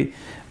very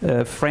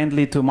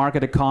friendly to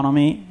market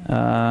economy.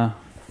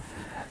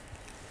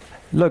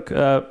 Look,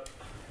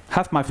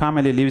 half my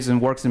family lives and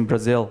works in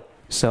Brazil,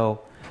 so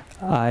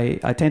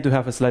I tend to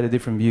have a slightly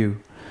different view.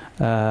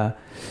 I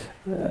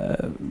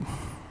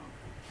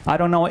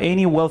don't know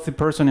any wealthy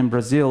person in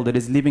Brazil that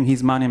is leaving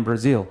his money in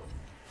Brazil.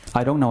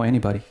 I don't know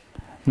anybody.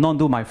 None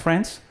do my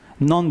friends,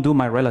 none do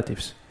my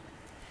relatives.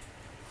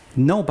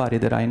 Nobody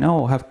that I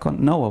know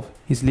of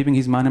is leaving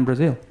his money in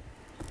Brazil.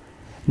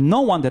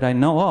 No one that I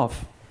know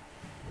of,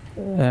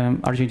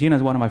 Argentina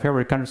is one of my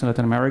favorite countries in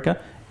Latin America,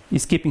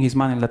 is keeping his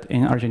money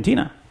in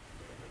Argentina.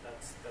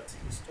 That's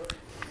historic.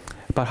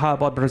 But how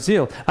about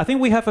Brazil? I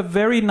think we have a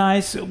very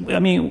nice,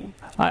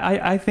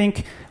 I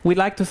think we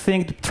like to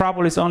think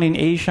trouble is only in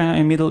Asia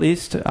and Middle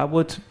East. I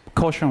would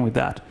caution with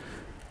that.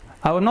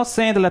 I would not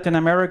say that Latin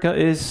America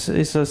is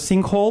a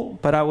sinkhole,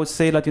 but I would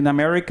say Latin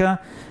America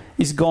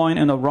is going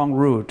in the wrong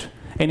route.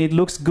 And it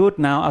looks good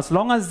now. As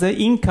long as the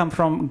income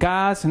from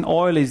gas and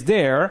oil is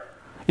there,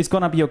 it's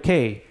going to be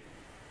okay.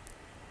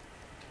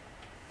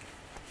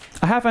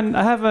 I have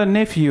a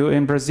nephew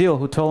in Brazil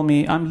who told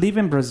me, I'm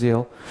leaving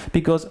Brazil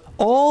because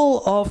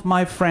all of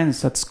my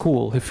friends at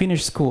school, who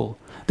finished school,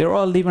 they're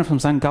all living from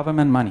some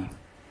government money.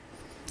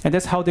 And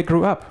that's how they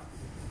grew up.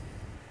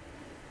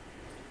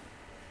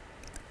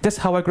 That's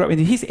how I grew up. And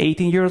he's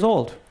 18 years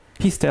old.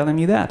 He's telling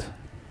me that.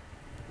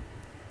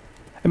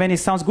 I mean, it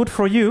sounds good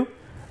for you,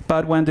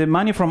 but when the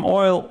money from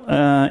oil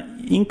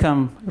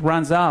income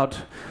runs out,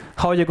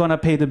 how are you going to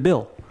pay the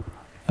bill?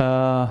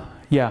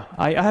 Yeah,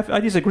 I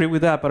disagree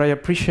with that, but I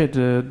appreciate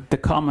the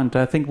comment.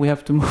 I think we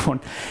have to move on.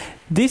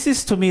 This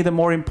is, to me, the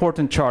more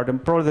important chart,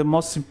 and probably the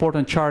most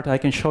important chart I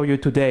can show you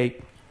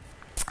today.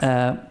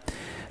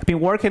 I've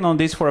been working on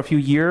this for a few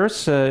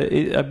years.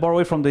 I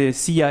borrowed it from the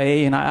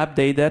CIA, and I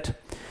updated it.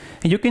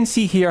 And you can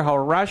see here how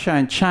Russia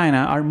and China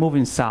are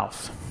moving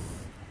south.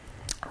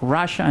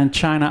 Russia and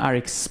China are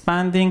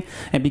expanding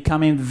and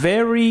becoming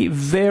very,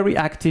 very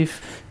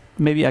active,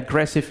 maybe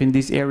aggressive in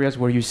these areas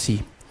where you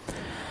see.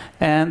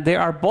 And there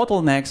are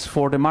bottlenecks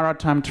for the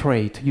maritime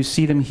trade. You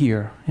see them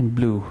here in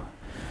blue,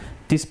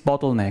 these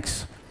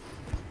bottlenecks.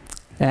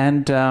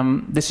 And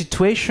the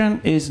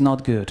situation is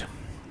not good.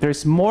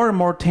 There's more and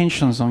more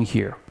tensions on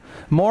here.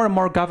 More and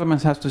more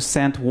governments have to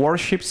send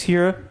warships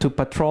here to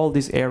patrol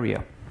this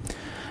area.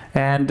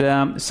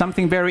 And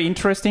something very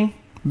interesting,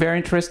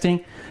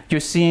 you're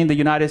seeing the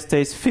United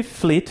States Fifth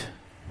Fleet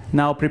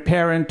now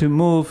preparing to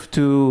move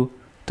to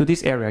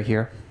this area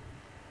here.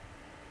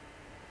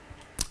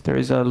 There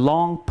is a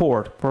long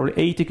port, probably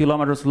 80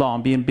 kilometers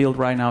long, being built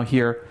right now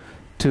here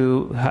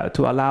to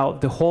allow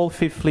the whole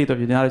Fifth Fleet of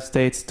the United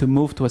States to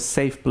move to a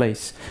safe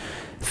place.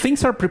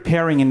 Things are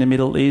preparing in the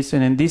Middle East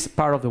and in this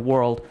part of the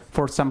world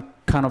for some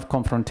kind of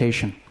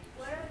confrontation.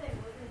 Where are they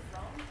moving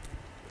from?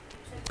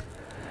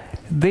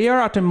 They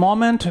are at the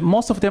moment,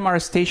 most of them are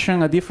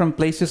stationed at different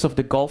places of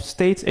the Gulf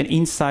states and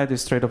inside the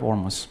Strait of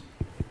Hormuz.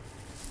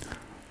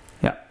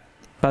 Yeah.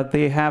 but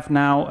they have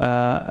now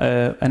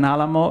an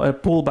Alamo, a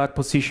pullback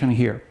position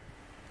here,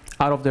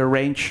 out of their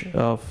range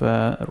of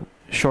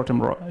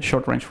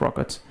short-range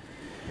rockets.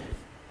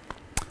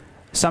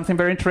 Something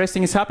very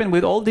interesting is happening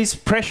with all this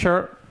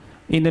pressure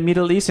in the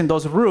Middle East in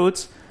those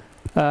routes.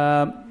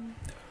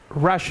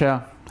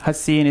 Russia has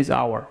seen its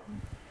hour.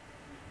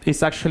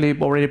 It's actually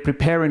already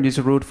preparing this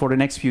route for the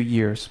next few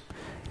years.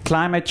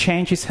 Climate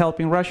change is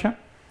helping Russia.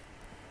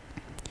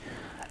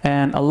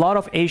 And a lot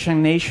of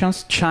Asian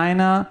nations,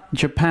 China,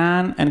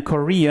 Japan, and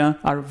Korea,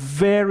 are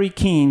very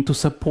keen to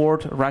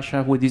support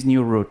Russia with this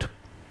new route.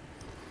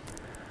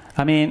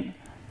 I mean,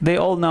 they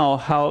all know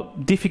how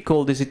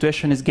difficult the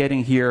situation is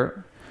getting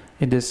here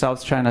in the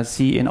South China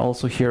Sea and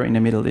also here in the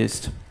Middle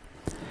East.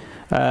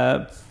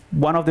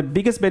 One of the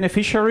biggest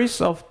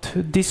beneficiaries of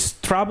this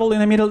trouble in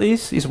the Middle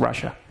East is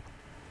Russia.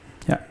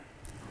 Yeah.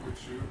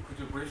 Could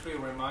you briefly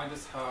remind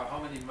us how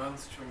many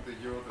months during the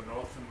year the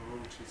northern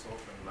route is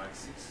open? Like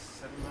 6,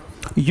 7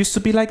 months? It used to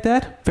be like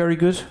that. Very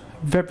good.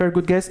 Very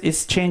good guess.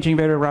 It's changing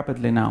very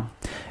rapidly now.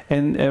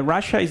 And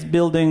Russia is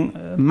building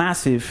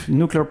massive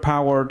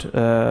nuclear-powered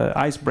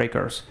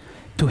icebreakers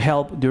to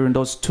help during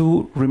those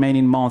 2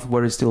 remaining months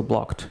where it's still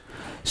blocked.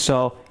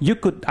 So you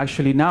could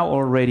actually now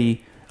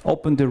already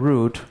open the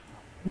route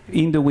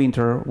in the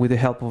winter with the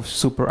help of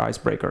super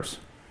icebreakers.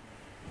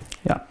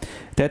 Yeah,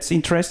 that's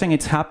interesting.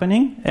 It's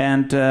happening.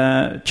 And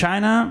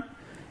China,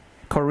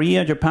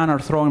 Korea, Japan are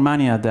throwing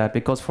money at that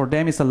because for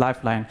them it's a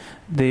lifeline.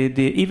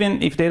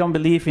 Even if they don't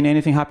believe in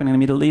anything happening in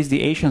the Middle East,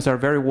 the Asians are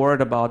very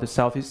worried about the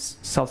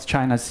South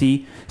China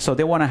Sea, so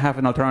they want to have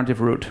an alternative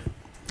route.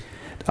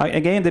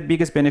 Again, the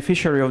biggest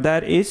beneficiary of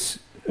that is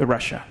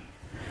Russia.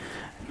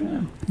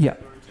 Yeah.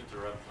 Sorry to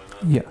interrupt, when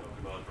I Yeah.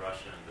 talked about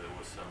Russia, and there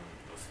was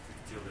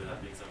still there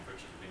have been some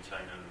friction between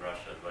China and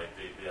Russia, like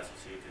they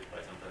associated by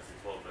sometimes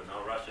it's fault. But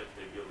now Russia, if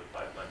they build a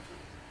pipeline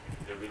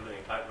they're building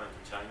a pipeline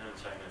to China, and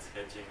China's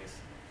hedging is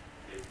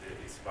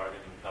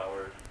bargaining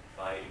power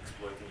by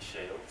exploiting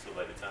shale. So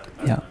by the time the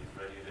pipeline is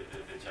ready,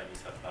 the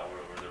Chinese have power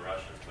over the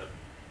Russians. But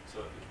so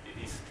it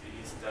is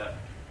that.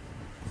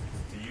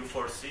 Do you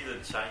foresee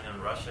that China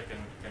and Russia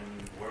can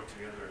work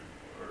together?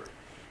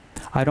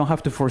 I don't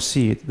have to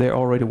foresee it. They're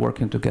already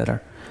working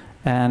together.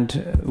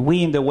 And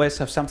we in the West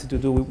have something to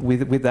do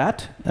with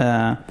that.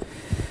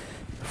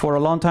 For a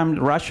long time,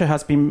 Russia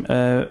has been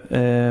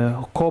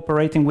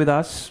cooperating with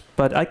us.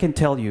 But I can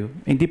tell you,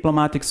 in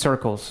diplomatic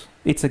circles,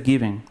 it's a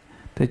giving.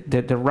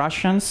 The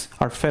Russians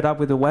are fed up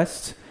with the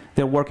West.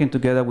 They're working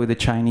together with the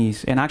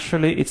Chinese. And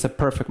actually, it's a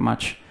perfect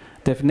match.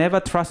 They've never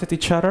trusted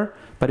each other,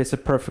 but it's a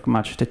perfect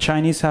match. The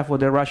Chinese have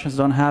what the Russians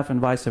don't have, and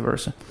vice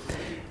versa.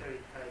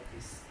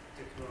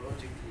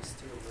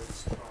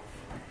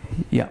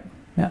 Yeah,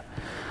 yeah.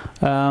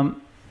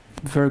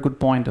 Very good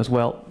point as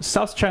well.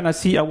 South China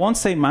Sea, I won't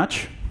say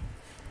much,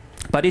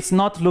 but it's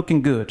not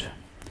looking good.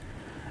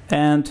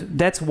 And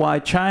that's why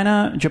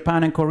China,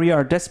 Japan, and Korea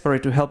are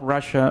desperate to help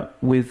Russia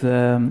with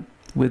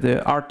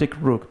the Arctic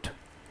route.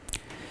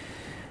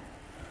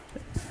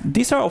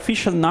 These are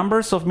official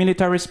numbers of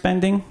military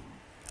spending.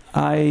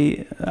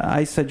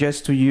 I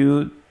suggest to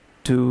you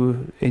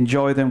to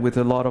enjoy them with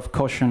a lot of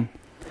caution.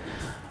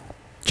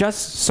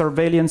 Just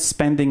surveillance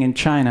spending in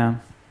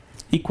China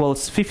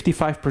equals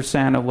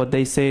 55% of what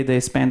they say they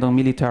spend on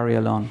military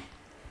alone.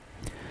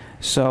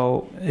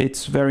 So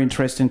it's very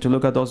interesting to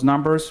look at those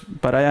numbers,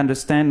 but I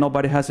understand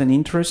nobody has an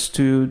interest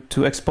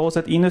to expose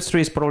that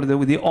industry. It's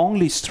probably the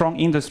only strong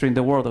industry in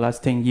the world the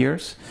last 10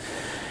 years.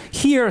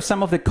 Here are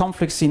some of the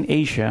conflicts in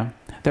Asia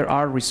that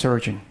are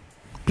resurging.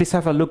 Please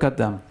have a look at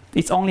them.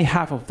 It's only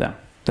half of them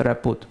that I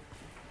put.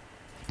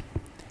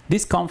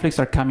 These conflicts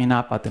are coming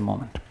up at the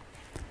moment.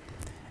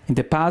 In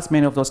the past,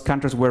 many of those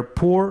countries were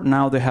poor.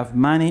 Now they have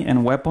money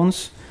and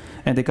weapons,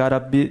 and they got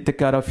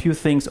a few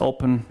things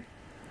open,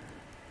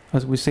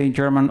 as we say in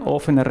German,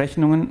 offene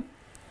Rechnungen,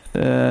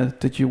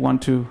 that you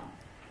want to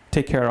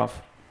take care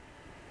of.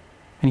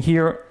 And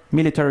here,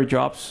 military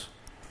jobs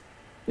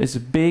is a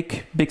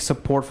big, big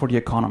support for the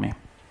economy.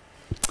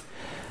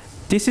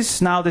 This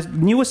is now the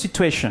newest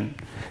situation.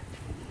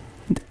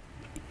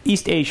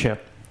 East Asia.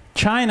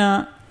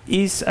 China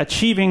is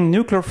achieving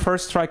nuclear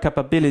first strike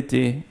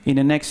capability in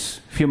the next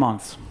few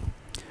months.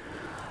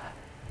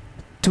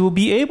 To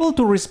be able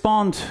to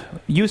respond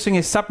using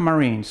its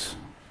submarines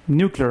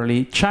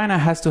nuclearly, China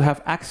has to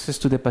have access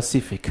to the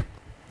Pacific.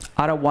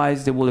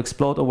 Otherwise, they will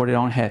explode over their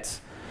own heads.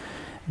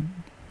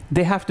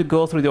 They have to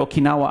go through the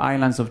Okinawa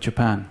Islands of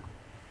Japan.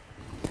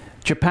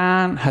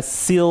 Japan has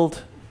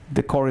sealed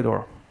the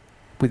corridor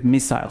with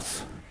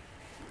missiles.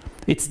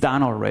 It's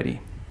done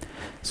already.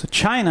 So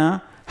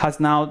China has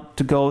now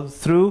to go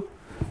through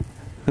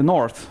the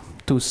north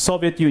to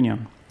Soviet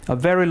Union, a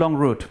very long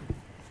route.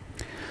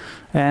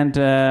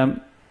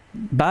 And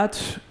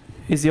but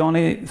it's the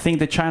only thing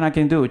that China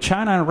can do.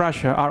 China and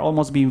Russia are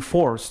almost being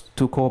forced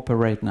to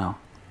cooperate now.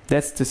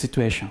 That's the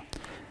situation.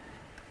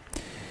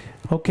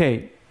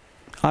 Okay,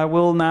 I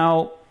will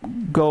now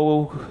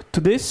go to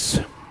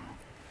this.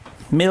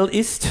 Middle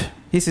East.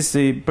 This is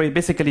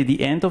basically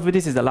the end of it.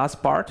 This is the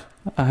last part.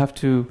 I have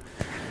to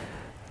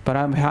But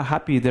I'm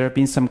happy there have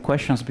been some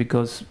questions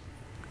because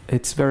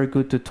it's very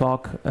good to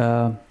talk.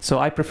 So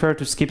I prefer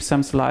to skip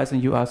some slides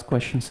and you ask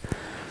questions.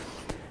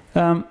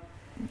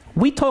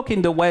 We talk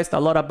in the West a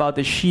lot about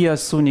the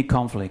Shia-Sunni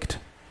conflict.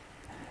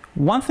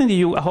 One thing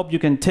that I hope you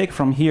can take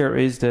from here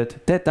is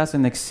that that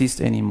doesn't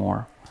exist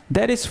anymore.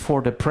 That is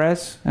for the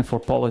press and for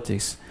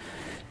politics.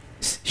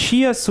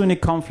 Shia-Sunni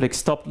conflict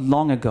stopped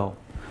long ago.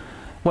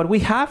 What we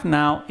have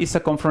now is a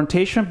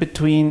confrontation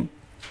between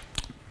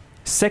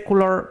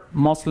secular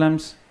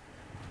Muslims,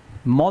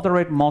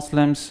 moderate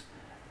Muslims,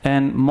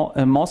 and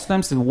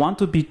Muslims that want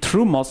to be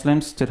true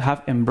Muslims that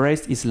have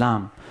embraced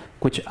Islam,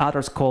 which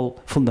others call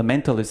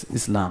fundamentalist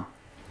Islam.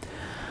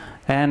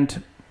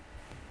 And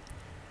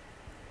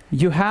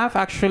you have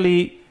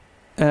actually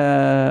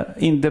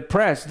in the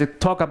press that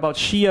talk about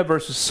Shia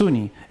versus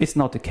Sunni. It's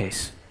not the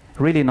case.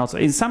 Really not.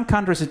 In some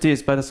countries it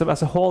is, but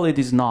as a whole it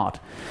is not.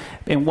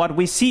 And what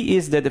we see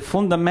is that the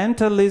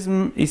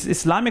fundamentalism,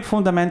 Islamic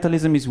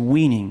fundamentalism is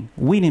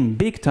winning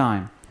big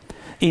time.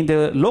 In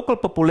the local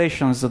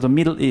populations of the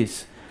Middle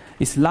East,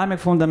 Islamic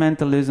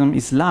fundamentalism,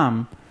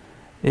 Islam,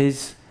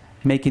 is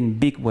making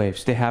big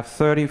waves. They have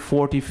 30,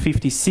 40,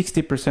 50,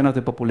 60% of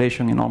the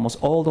population in almost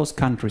all those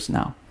countries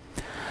now.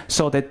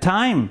 So the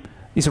time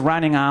is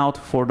running out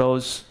for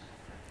those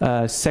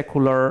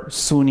secular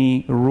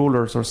Sunni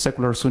rulers or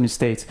secular Sunni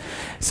states.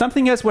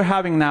 Something else we're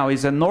having now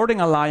is a Northern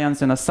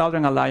Alliance and a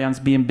Southern Alliance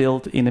being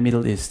built in the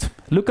Middle East.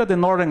 Look at the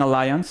Northern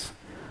Alliance.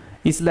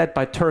 It's led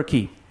by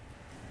Turkey,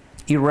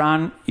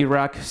 Iran,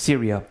 Iraq,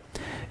 Syria.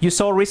 You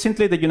saw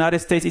recently the United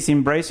States is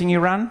embracing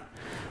Iran.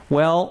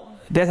 Well,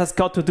 that has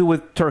got to do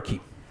with Turkey.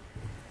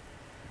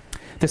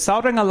 The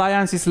Southern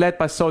Alliance is led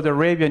by Saudi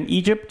Arabia and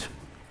Egypt.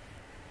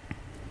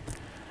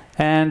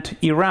 And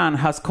Iran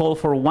has called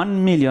for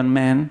 1 million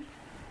men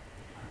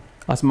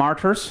as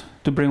martyrs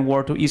to bring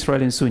war to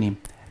Israel and Sunni.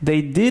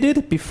 They did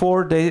it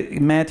before they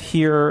met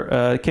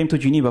here, came to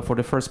Geneva for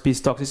the first peace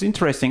talks. It's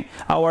interesting.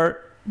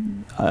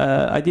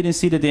 I didn't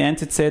see that the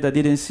NTT said, I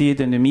didn't see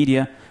it in the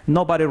media.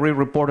 Nobody really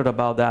reported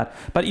about that.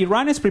 But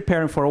Iran is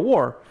preparing for a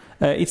war.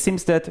 It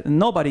seems that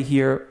nobody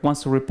here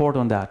wants to report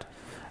on that.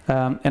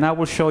 And I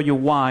will show you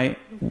why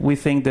we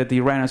think that the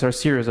Iranians are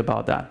serious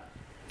about that.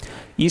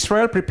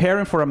 Israel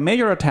preparing for a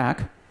major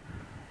attack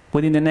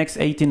within the next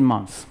 18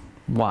 months.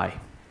 Why?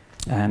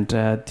 And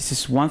this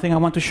is one thing I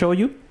want to show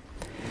you.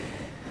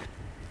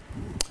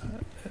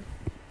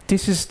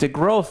 This is the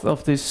growth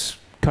of this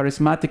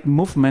charismatic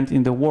movement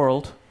in the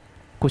world,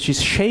 which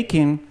is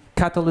shaking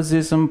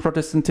Catholicism,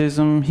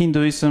 Protestantism,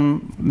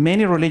 Hinduism.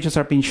 Many religions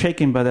are being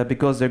shaken by that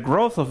because the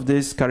growth of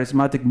this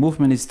charismatic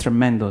movement is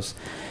tremendous,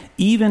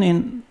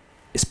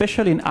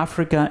 especially in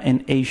Africa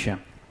and Asia,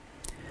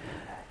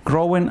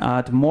 growing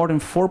at more than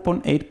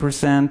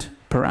 4.8%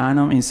 per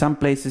annum, in some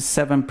places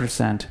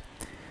 7%.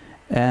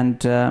 And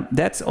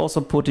that's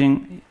also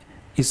putting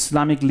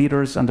Islamic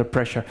leaders under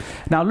pressure.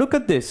 Now look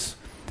at this.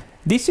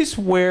 This is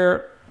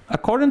where,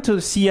 according to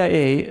the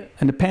CIA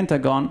and the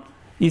Pentagon,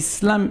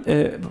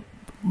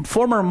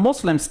 former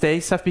Muslim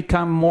states have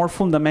become more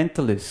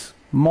fundamentalist,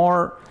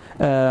 more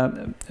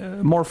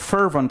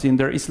fervent in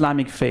their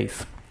Islamic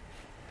faith,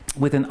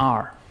 with an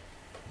R.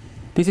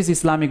 This is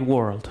Islamic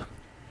world.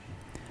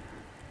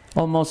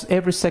 Almost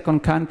every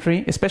second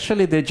country,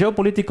 especially the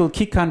geopolitical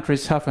key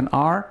countries, have an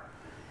R.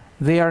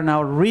 They are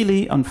now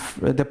really,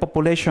 the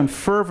population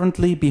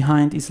fervently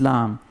behind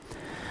Islam.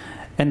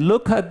 And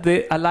look at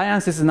the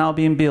alliances now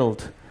being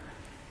built.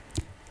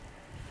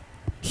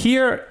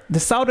 Here, the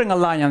Southern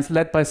Alliance,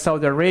 led by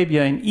Saudi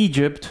Arabia and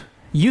Egypt,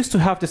 used to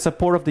have the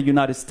support of the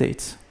United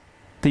States.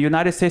 The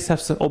United States,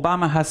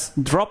 Obama has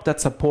dropped that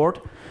support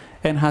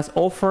and has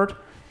offered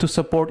to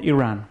support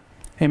Iran,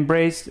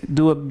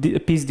 do a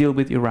peace deal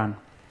with Iran.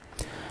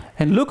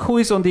 And look who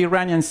is on the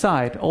Iranian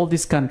side, all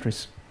these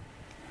countries,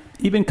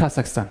 even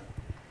Kazakhstan.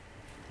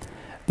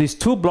 These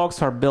two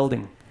blocs are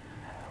building.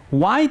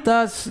 Why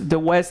does the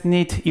West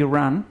need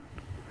Iran?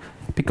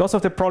 Because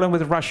of the problem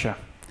with Russia.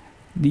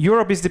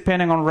 Europe is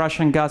depending on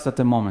Russian gas at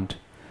the moment,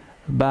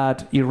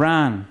 but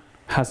Iran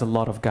has a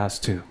lot of gas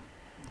too.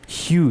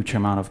 Huge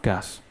amount of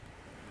gas.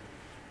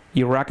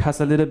 Iraq has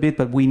a little bit,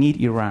 but we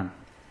need Iran.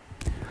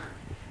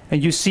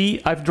 And you see,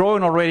 I've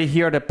drawn already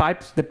here the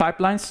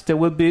pipelines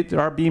that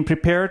are being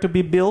prepared to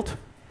be built.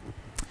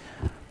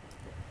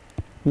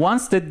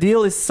 Once the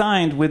deal is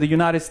signed with the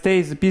United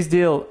States, the peace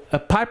deal, a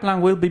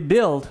pipeline will be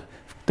built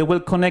that will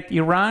connect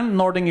Iran,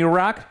 northern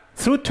Iraq,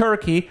 through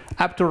Turkey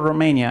up to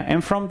Romania,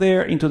 and from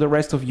there into the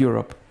rest of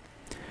Europe.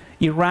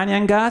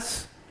 Iranian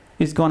gas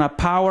is going to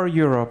power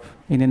Europe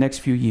in the next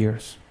few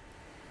years.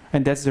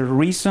 And that's the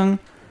reason,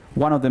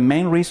 one of the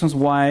main reasons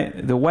why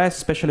the West,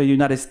 especially the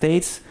United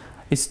States,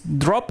 is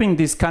dropping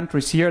these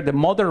countries here,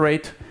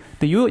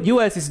 the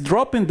US is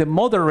dropping the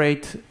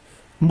moderate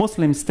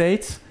Muslim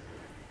states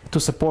to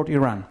support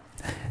Iran.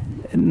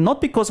 Not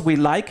because we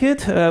like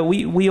it,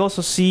 we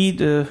also see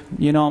that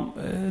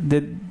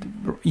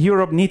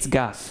Europe needs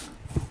gas.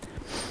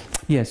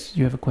 Yes,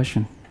 you have a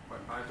question. Well,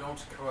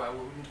 I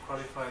wouldn't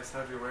qualify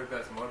Saudi Arabia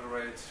as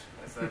moderate,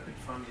 as they've been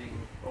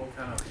funding all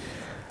kind of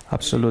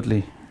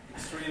absolutely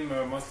extreme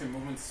Muslim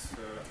movements,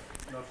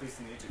 not least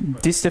in Egypt.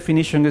 But This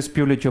definition is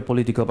purely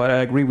geopolitical, but I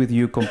agree with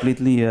you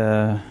completely.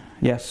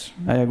 Yes,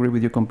 I agree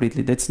with you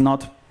completely. It's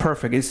not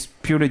perfect. It's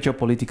purely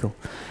geopolitical.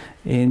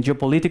 In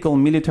geopolitical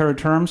military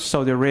terms,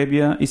 Saudi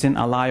Arabia is an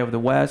ally of the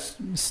West,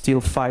 still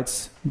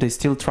fights, they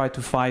still try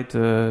to fight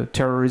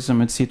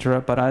terrorism,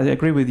 etc. But I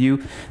agree with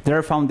you,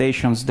 their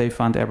foundations, they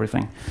fund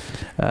everything.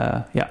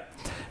 Yeah.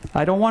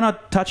 I don't want to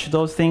touch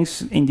those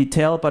things in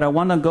detail, but I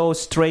want to go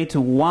straight to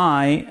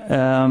why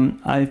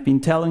I've been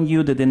telling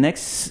you that the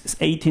next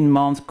 18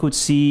 months could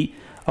see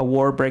a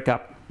war break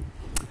up.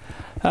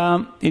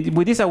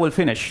 With this I will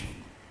finish.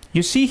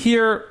 You see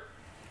here,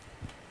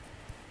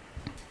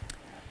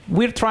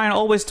 we're trying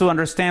always to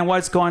understand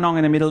what's going on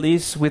in the Middle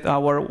East with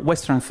our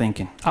Western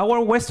thinking.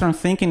 Our Western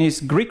thinking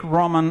is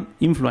Greek-Roman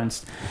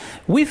influenced.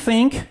 We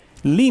think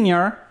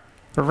linear,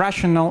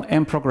 rational,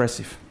 and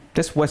progressive.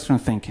 That's Western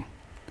thinking.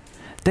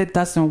 That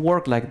doesn't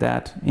work like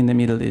that in the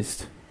Middle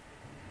East.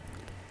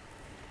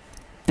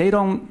 They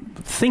don't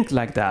think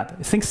like that.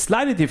 They think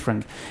slightly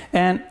different.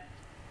 And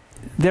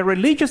the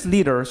religious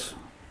leaders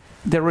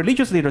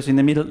in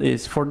the Middle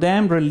East, for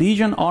them,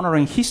 religion, honor,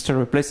 and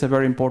history plays a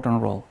very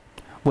important role.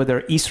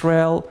 Whether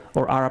Israel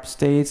or Arab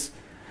states,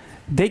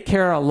 they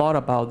care a lot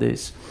about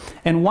this.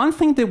 And one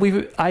thing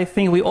that I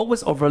think we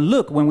always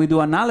overlook when we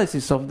do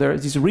analysis of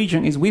this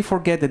region is we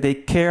forget that they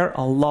care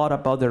a lot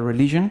about their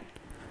religion.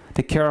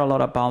 They care a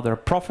lot about their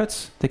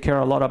prophets. They care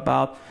a lot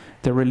about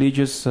their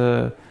religious,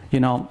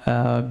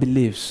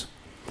 beliefs.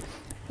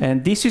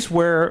 And this is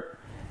where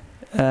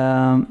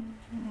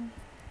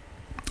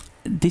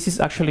this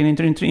is actually an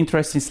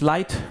interesting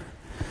slide.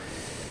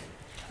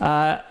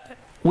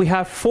 We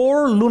have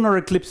 4 lunar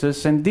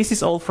eclipses, and this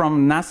is all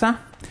from NASA.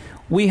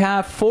 We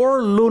have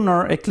 4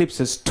 lunar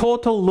eclipses,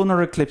 total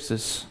lunar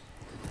eclipses,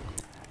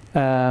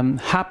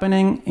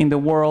 happening in the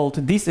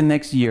world this and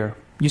next year.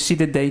 You see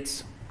the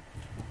dates.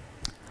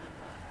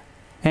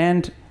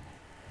 And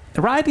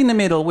right in the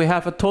middle, we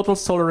have a total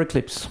solar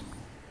eclipse.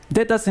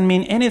 That doesn't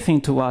mean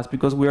anything to us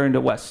because we are in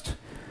the West.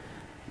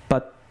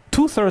 But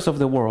 2/3 of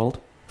the world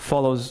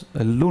follows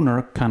a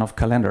lunar kind of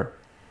calendar.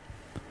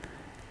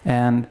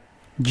 And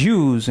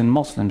Jews and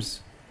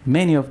Muslims,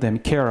 many of them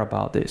care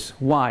about this.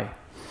 Why?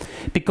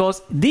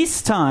 Because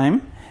this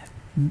time,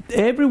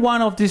 every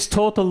one of these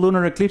total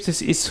lunar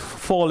eclipses is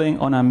falling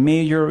on a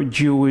major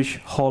Jewish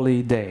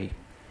holy day.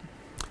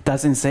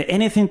 Doesn't say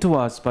anything to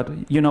us, but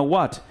you know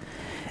what?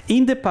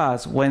 In the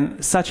past,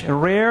 when such a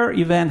rare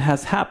event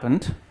has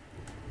happened,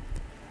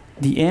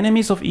 the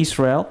enemies of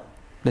Israel,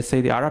 let's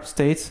say the Arab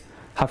states,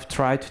 have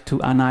tried to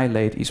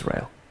annihilate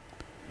Israel.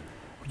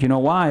 You know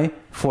why?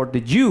 For the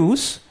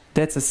Jews,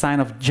 that's a sign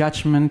of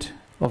judgment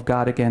of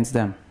God against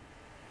them.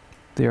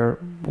 They're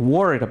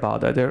worried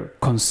about that. They're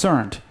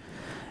concerned.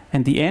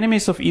 And the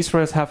enemies of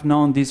Israel have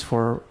known this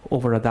for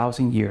over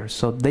 1,000 years.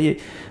 So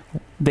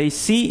they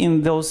see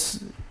in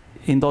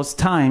those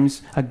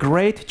times a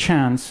great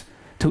chance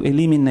to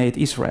eliminate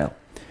Israel.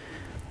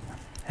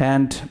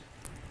 And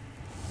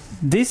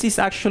this is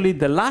actually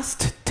the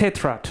last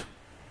tetrad,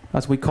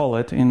 as we call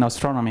it in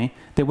astronomy,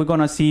 that we're going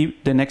to see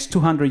the next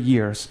 200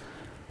 years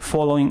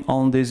following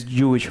on these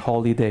Jewish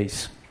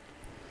holidays.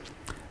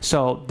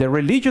 So the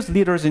religious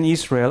leaders in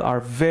Israel are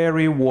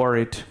very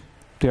worried.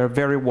 They are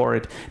very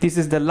worried. This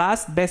is the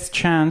last best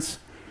chance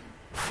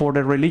for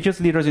the religious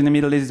leaders in the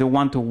Middle East that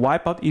want to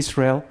wipe out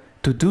Israel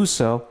to do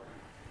so.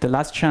 The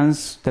last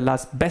chance, the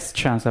last best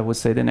chance, I would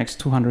say, the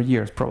next 200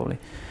 years probably.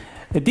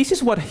 This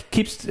is what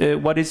keeps,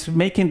 what is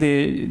making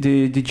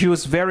the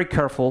Jews very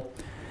careful,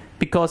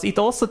 because it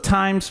also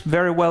times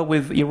very well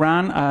with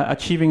Iran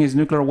achieving its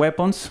nuclear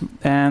weapons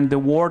and the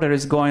war that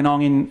is going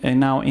on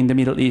now in the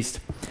Middle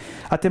East.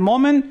 At the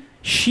moment,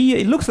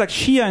 it looks like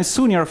Shia and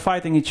Sunni are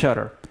fighting each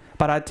other.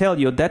 But I tell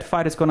you, that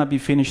fight is going to be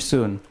finished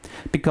soon,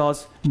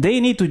 because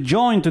they need to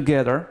join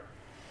together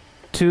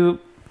to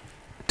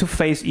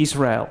face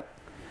Israel.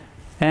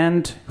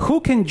 And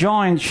who can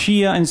join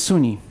Shia and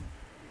Sunni?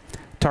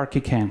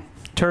 Turkey can.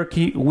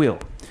 Turkey will.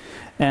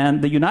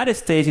 And the United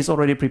States is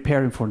already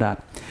preparing for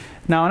that.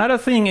 Now, another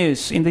thing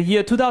is, in the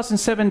year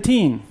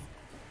 2017,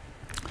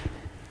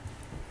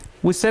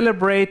 we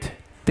celebrate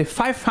the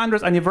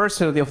 500th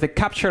anniversary of the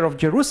capture of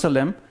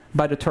Jerusalem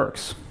by the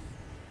Turks.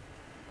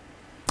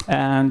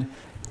 And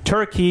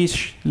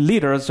Turkish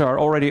leaders are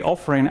already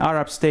offering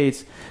Arab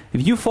states,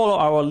 if you follow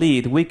our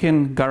lead, we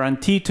can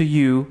guarantee to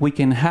you, we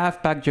can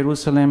have back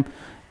Jerusalem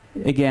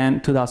again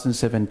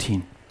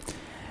 2017.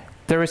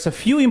 There is a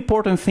few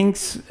important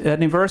things,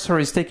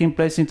 anniversaries taking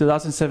place in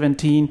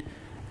 2017,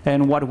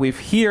 and what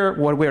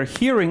we're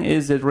hearing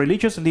is that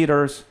religious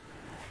leaders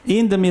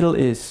in the Middle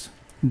East,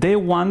 they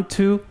want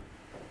to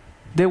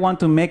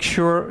make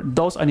sure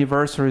those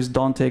anniversaries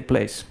don't take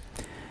place,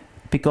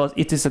 because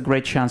it is a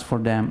great chance for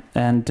them,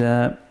 and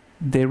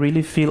they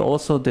really feel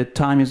also that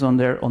time is on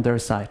their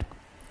side.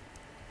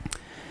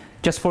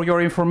 Just for your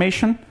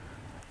information,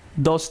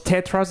 those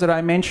tetras that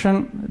I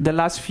mentioned, the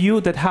last few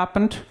that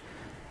happened,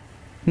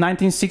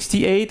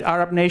 1968,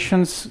 Arab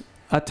nations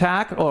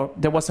attack, or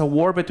there was a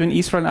war between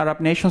Israel and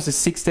Arab nations, the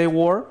 6-day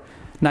war.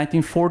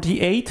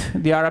 1948,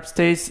 the Arab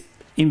states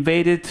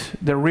invaded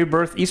the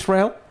rebirth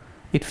Israel.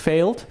 It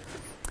failed.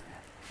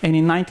 And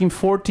in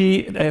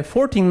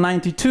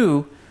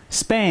 1492,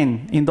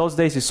 Spain, in those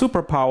days a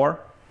superpower,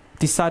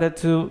 decided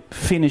to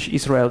finish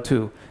Israel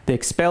too. They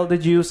expelled the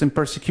Jews and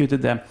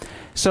persecuted them.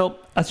 So,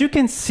 as you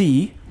can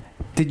see,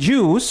 the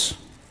Jews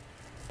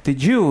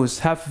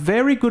have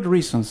very good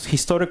reasons,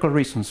 historical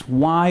reasons,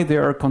 why they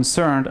are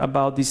concerned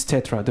about this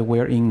tetra that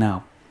we're in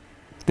now.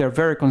 They're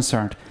very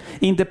concerned.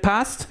 In the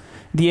past,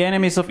 the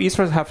enemies of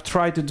Israel have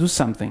tried to do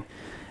something,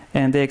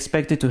 and they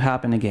expect it to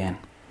happen again.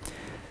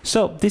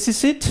 So, this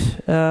is it.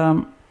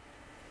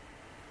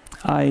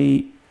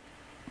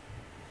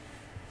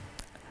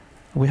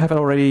 We have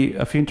already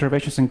a few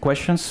interventions and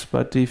questions,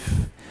 but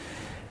if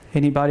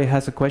anybody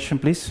has a question,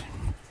 please.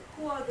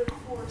 Who are the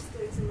 4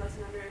 states in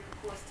Latin America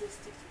who are still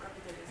stick to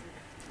capitalism?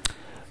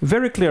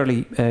 Very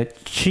clearly,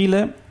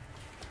 Chile,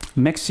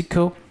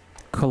 Mexico,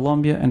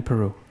 Colombia, and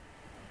Peru.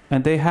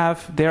 And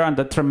they're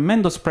under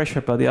tremendous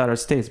pressure by the other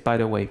states, by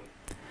the way.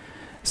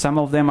 Some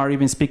of them are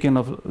even speaking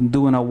of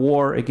doing a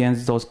war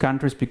against those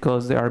countries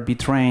because they are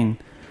betraying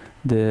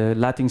the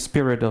Latin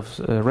spirit of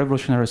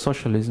revolutionary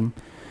socialism.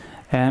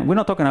 And we're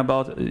not talking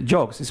about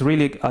jokes. It's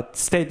really at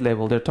state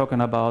level. They're talking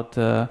about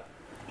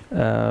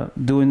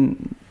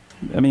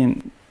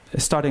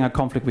starting a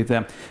conflict with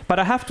them. But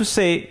I have to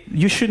say,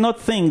 you should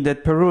not think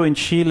that Peru and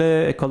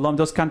Chile, Colombia,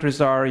 those countries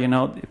are,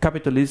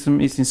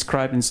 capitalism is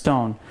inscribed in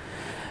stone.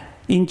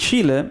 In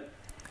Chile,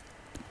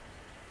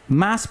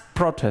 mass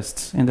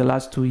protests in the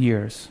last 2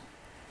 years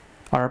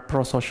are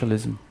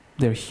pro-socialism.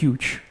 They're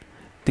huge.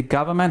 The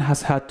government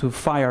has had to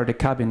fire the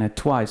cabinet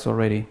twice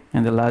already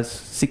in the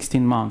last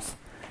 16 months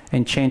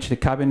and change the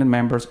cabinet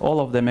members, all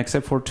of them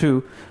except for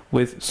 2,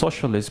 with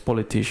socialist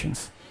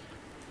politicians.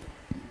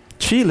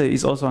 Chile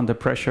is also under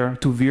pressure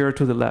to veer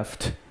to the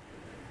left.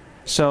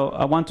 So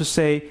I want to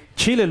say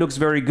Chile looks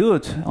very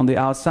good on the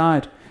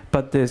outside,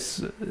 but the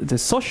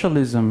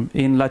socialism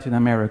in Latin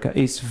America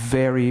is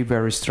very,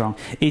 very strong.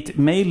 It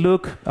may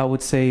look, I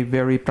would say,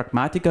 very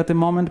pragmatic at the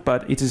moment,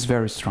 but it is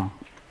very strong.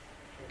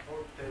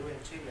 Both Peru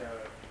and Chile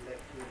are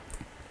left with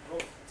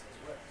governments as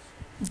well.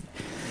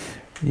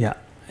 Yeah,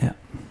 yeah.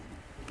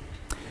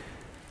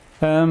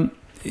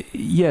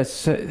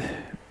 Yes. In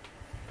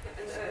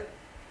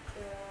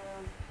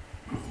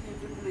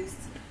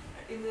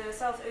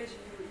South Asia,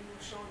 you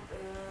showed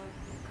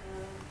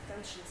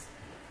tensions.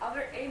 Are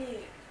there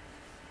any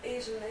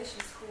Asian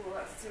nations who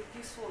are still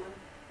peaceful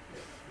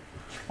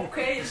and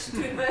okay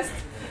to invest?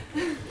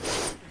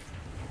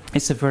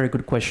 It's a very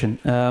good question.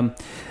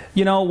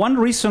 One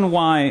reason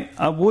why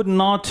I would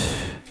not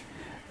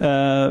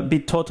be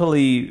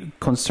totally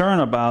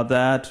concerned about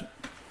that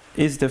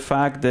is the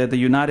fact that the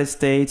United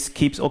States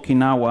keeps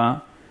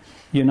Okinawa,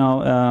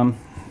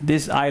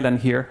 this island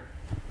here.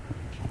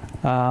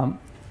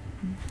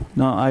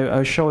 No,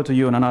 I'll show it to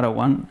you in another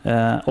one.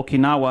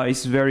 Okinawa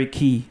is very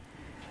key.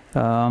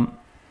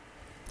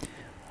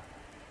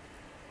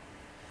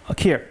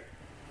 Here,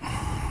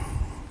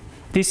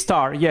 this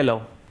star,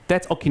 yellow,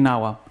 that's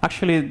Okinawa.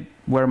 Actually,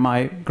 where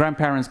my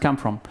grandparents come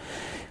from.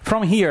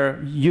 From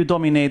here, you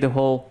dominate the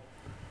whole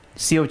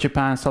Sea of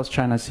Japan, South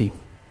China Sea.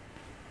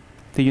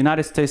 The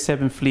United States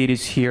 7th Fleet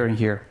is here and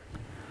here.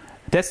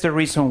 That's the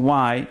reason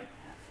why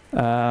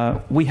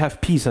we have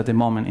peace at the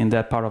moment in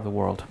that part of the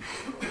world.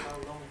 How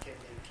long can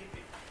they keep it?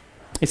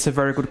 It's a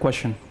very good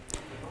question.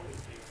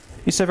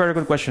 It's a very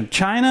good question.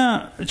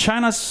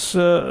 China's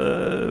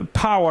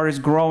power is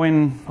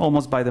growing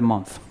almost by the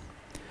month.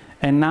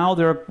 And now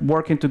they're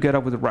working together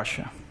with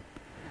Russia.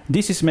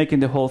 This is making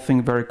the whole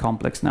thing very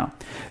complex now.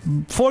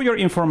 For your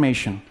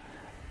information,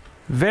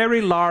 very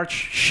large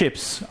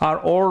ships are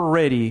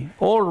already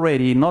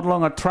not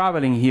longer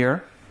traveling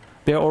here.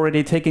 They're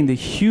already taking the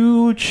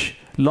huge,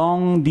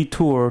 long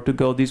detour to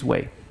go this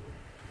way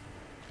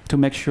to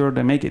make sure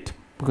they make it.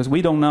 Because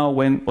we don't know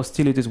when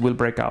hostilities will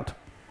break out.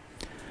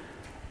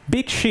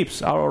 Big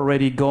ships are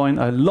already going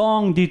a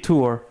long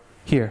detour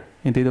here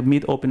into the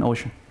mid-open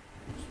ocean.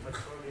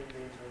 Patrolling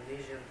the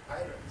Indonesian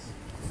pirates.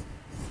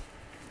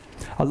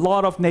 A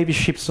lot of Navy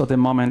ships at the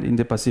moment in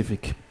the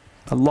Pacific.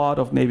 A lot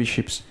of Navy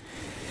ships.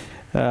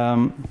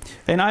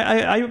 And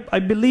I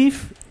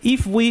believe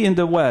if we in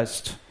the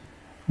West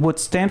would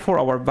stand for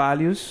our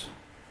values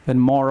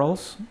and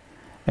morals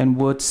and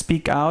would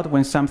speak out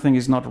when something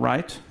is not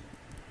right,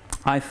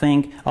 I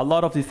think a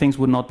lot of these things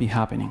would not be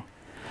happening.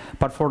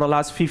 But for the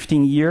last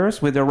 15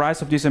 years, with the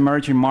rise of these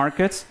emerging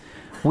markets,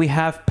 we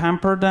have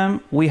pampered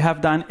them. We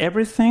have done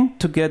everything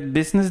to get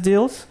business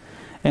deals,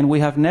 and we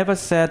have never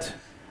said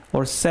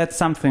or said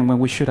something when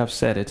we should have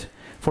said it.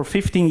 For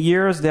 15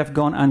 years, they have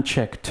gone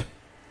unchecked,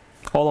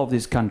 all of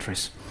these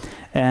countries.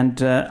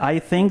 And I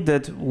think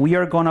that we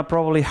are going to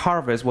probably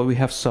harvest what we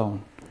have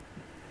sown.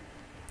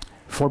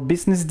 For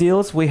business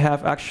deals, we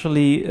have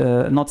actually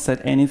not said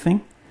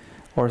anything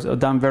or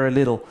done very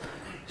little.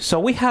 So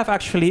we have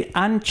actually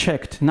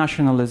unchecked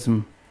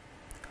nationalism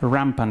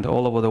rampant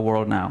all over the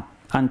world now,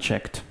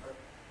 unchecked.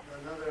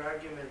 Another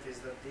argument is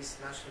that this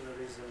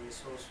nationalism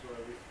is also a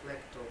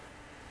reflect of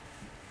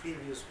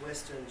previous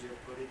Western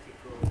geopolitics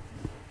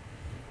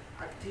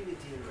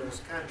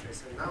those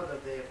countries. And now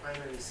that they have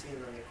finally seen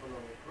an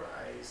economic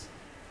rise,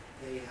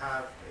 they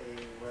have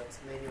what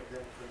many of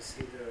them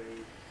consider a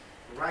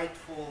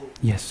rightful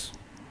Yes.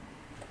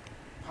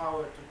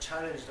 power to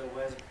challenge the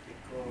West,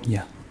 because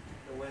Yeah.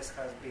 the West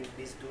has been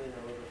misdoing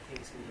a lot of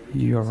things in the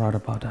region. You're right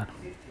since about the that.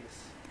 50s.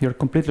 You're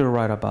completely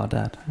right about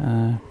that. To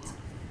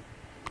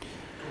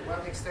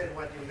what extent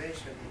what you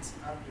mentioned is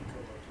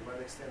applicable, to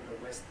what extent the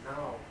West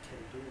now can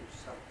do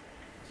something.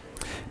 So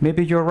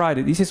Maybe you're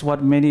right. This is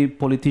what many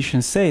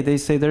politicians say. They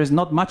say there is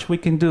not much we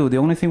can do. The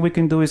only thing we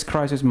can do is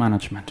crisis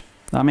management.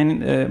 I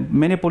mean,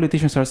 many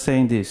politicians are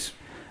saying this.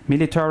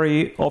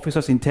 Military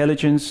officers,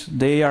 intelligence,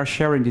 they are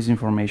sharing this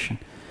information.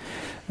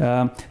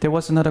 There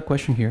was another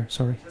question here,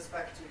 sorry. Just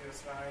back to your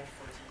slide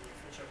for the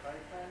future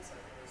pipelines,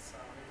 that was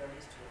Middle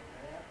East to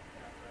Romania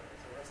and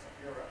the rest of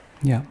Europe.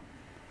 Yeah.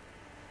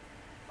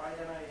 I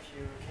don't know if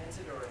you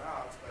consider it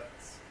out, but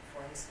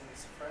for instance,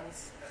 France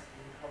has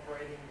been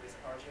cooperating with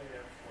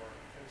Algeria for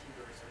 30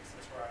 years,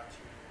 etc., to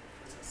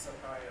with a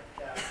supply of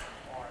gas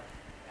and oil.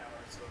 And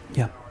also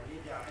Yeah. our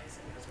Libya is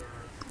another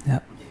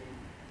Yeah. game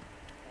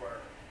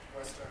where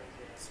Western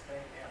is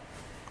playing out.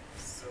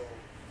 So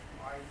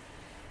I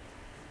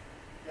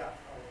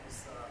was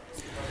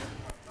surprised,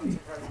 not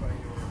surprised by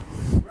your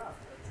graph,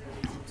 that there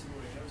is also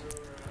another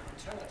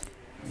alternative.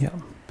 Yeah.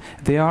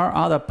 There are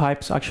other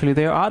pipes, actually.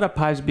 There are other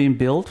pipes being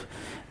built.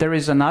 There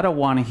is another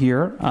one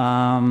here.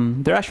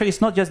 There actually,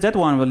 it's not just that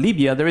one with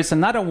Libya. There is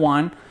another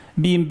one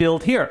being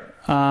built here.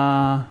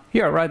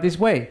 Here, right this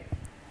way.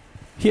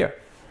 Here.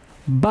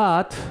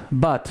 But.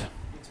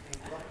 it's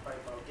been blocked by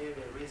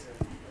Bulgaria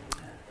recently.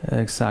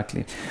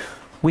 Exactly.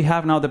 We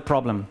have now the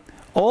problem.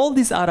 All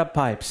these other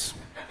pipes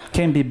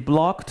can be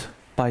blocked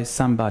by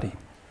somebody.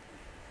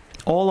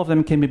 All of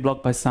them can be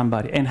blocked by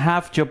somebody and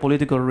have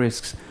geopolitical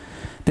risks.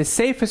 The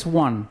safest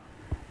one,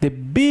 the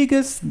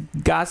biggest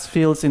gas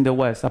fields in the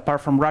West,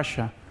 apart from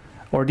Russia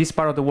or this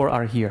part of the world,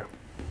 are here.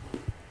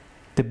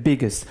 The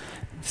biggest.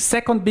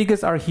 Second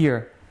biggest are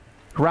here,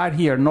 right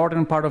here,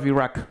 northern part of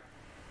Iraq.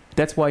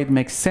 That's why it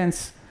makes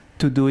sense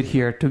to do it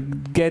here, to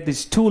get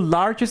these two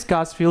largest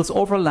gas fields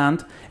over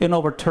land and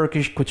over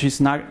Turkish, which is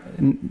not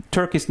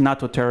Turkish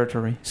NATO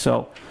territory.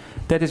 So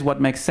that is what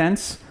makes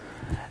sense.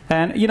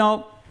 And you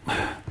know,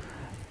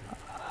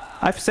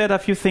 I've said a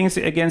few things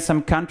against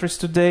some countries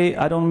today.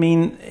 I don't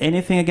mean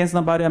anything against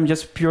nobody. I'm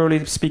just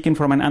purely speaking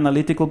from an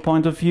analytical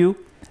point of view.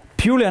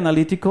 Purely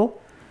analytical.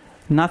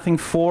 Nothing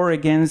for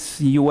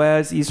against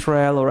US,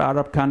 Israel, or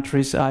Arab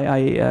countries.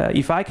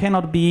 If I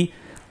cannot be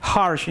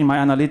harsh in my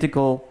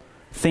analytical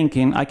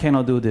thinking, I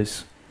cannot do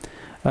this.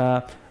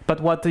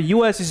 But what the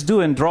US is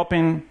doing,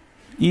 dropping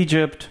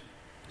Egypt,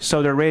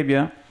 Saudi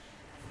Arabia,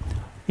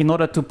 in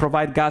order to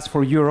provide gas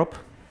for Europe,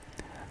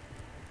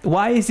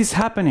 why is this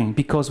happening?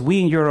 Because we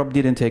in Europe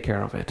didn't take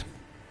care of it.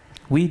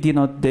 We did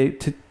not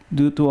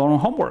do our own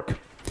homework.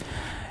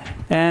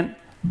 And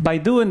by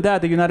doing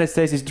that, the United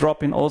States is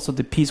dropping also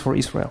the peace for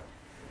Israel.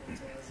 The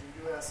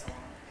US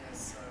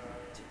is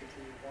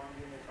typically one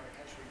unified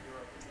country,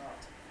 Europe is not.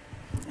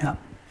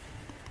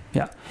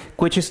 Yeah.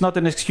 Which is not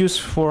an excuse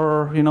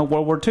for, you know,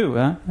 World War II.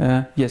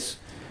 Yes.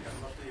 And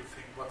what do you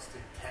think? What's the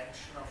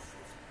intention of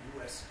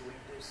US doing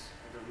this?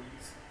 And the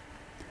reason?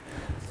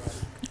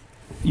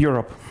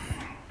 Europe.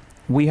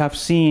 We have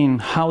seen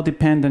how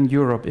dependent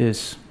Europe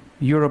is.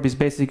 Europe is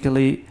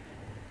basically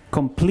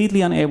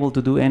completely unable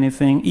to do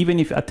anything, even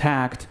if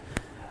attacked,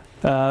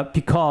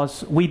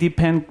 because we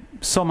depend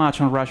so much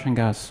on Russian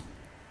gas.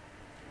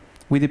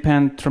 We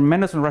depend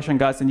tremendously on Russian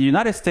gas. In the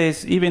United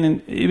States,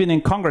 even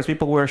in Congress,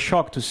 people were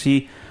shocked to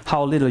see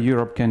how little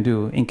Europe can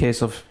do in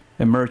case of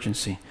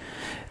emergency.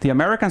 The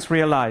Americans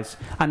realize,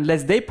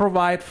 unless they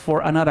provide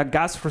for another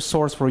gas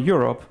resource for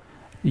Europe,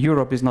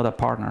 Europe is not a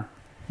partner.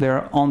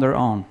 They're on their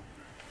own.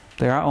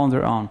 They are on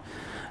their own.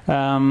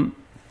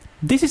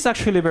 This is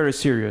actually very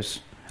serious.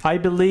 I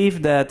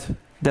believe that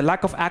the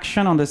lack of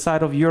action on the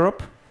side of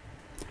Europe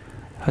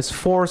has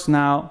forced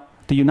now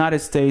the United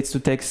States to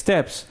take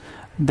steps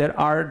that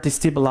are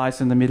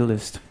destabilizing the Middle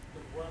East.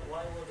 But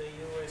why will the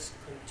US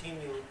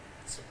continue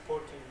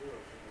supporting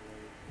Europe in a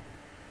way?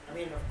 I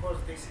mean, of course,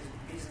 this is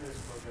business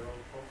for their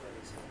own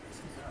companies and this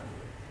and that.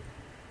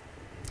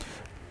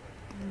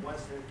 But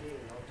what's their gain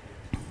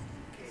ultimately?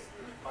 Okay,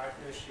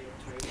 partnership,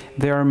 trading.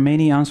 There are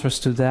many answers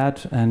to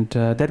that, and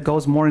that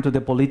goes more into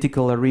the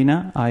political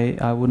arena.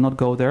 I would not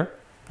go there.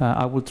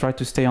 I will try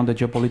to stay on the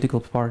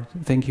geopolitical part.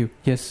 Thank you.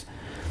 Yes.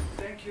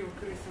 Thank you,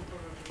 Christian, for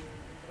the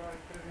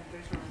bright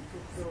presentation and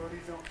took the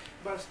horizon.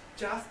 But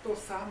just to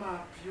sum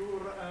up, your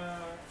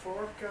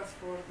forecast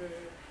for the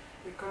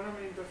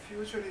economy in the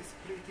future is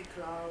pretty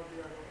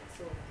cloudy.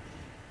 So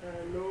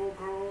low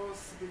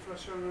growth,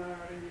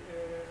 deflationary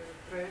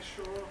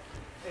pressure,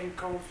 and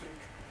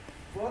conflict.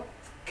 What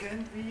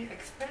can we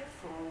expect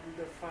from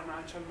the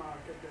financial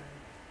market then?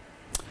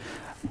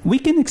 We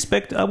can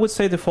expect, I would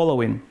say, the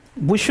following.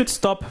 We should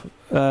stop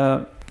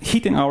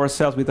hitting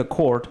ourselves with a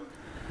cord.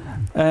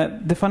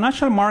 The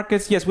financial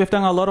markets, yes, we've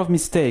done a lot of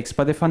mistakes,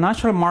 but the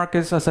financial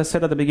markets, as I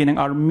said at the beginning,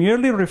 are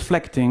merely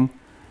reflecting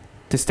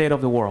the state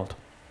of the world.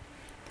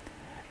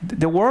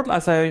 the world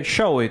as I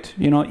show it,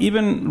 you know,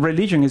 even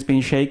religion has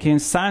been shaken,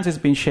 science has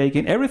been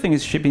shaken, everything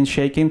has been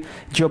shaken.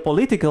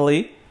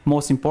 Geopolitically,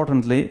 most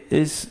importantly,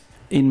 is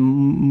in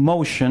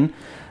motion.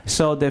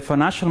 So the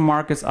financial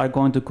markets are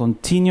going to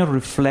continue to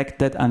reflect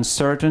that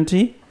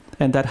uncertainty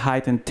and that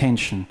heightened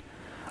tension.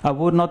 I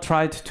would not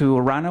try to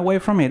run away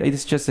from it. It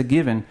is just a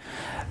given.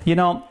 You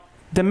know,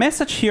 the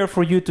message here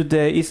for you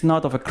today is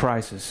not of a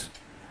crisis.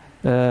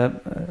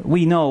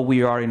 We know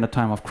we are in a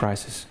time of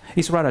crisis.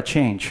 It's rather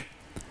change.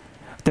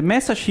 The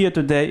message here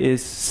today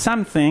is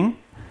something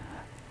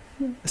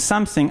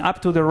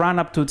up to the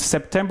run-up to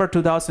September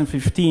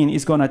 2015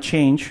 is going to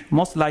change,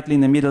 most likely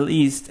in the Middle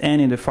East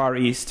and in the Far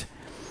East.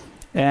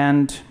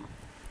 And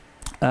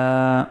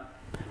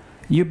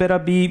you better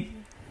be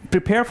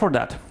prepared for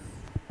that.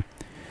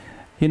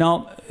 You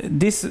know,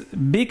 these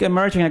big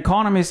emerging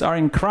economies are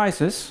in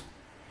crisis.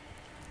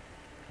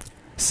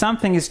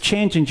 Something is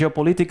changing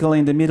geopolitically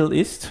in the Middle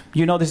East.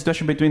 You know, the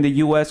situation between the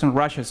US and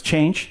Russia has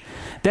changed.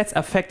 That's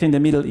affecting the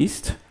Middle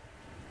East.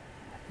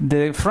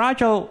 The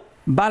fragile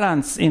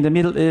balance in the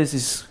Middle East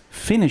is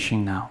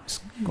finishing now.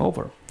 It's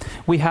over.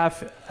 We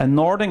have a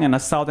northern and a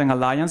southern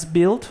alliance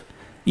built.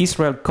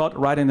 Israel caught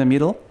right in the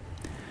middle.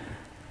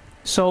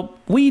 So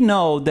we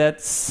know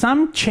that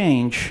some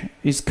change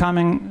is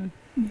coming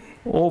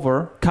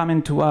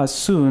to us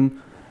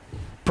soon,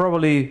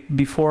 probably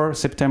before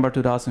September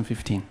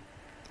 2015.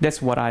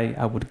 That's what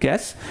I would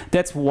guess.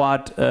 That's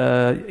what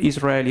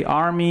Israeli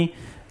army,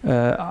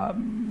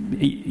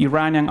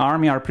 Iranian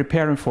army are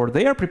preparing for.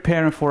 They are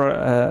preparing for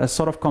a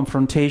sort of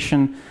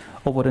confrontation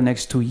over the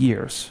next 2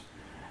 years.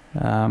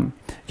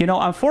 You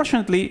know,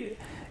 unfortunately,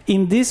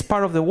 in this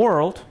part of the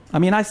world, I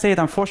mean, I say it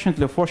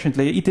unfortunately or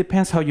fortunately, it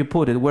depends how you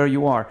put it, where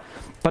you are.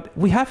 But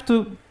we have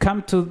to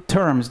come to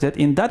terms that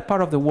in that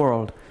part of the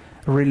world,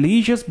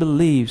 religious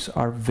beliefs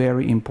are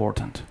very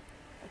important.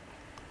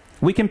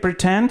 We can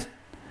pretend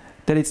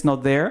that it's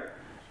not there,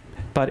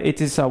 but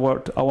it is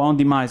our own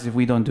demise if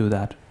we don't do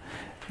that.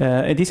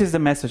 And this is the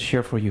message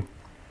here for you.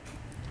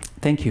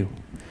 Thank you.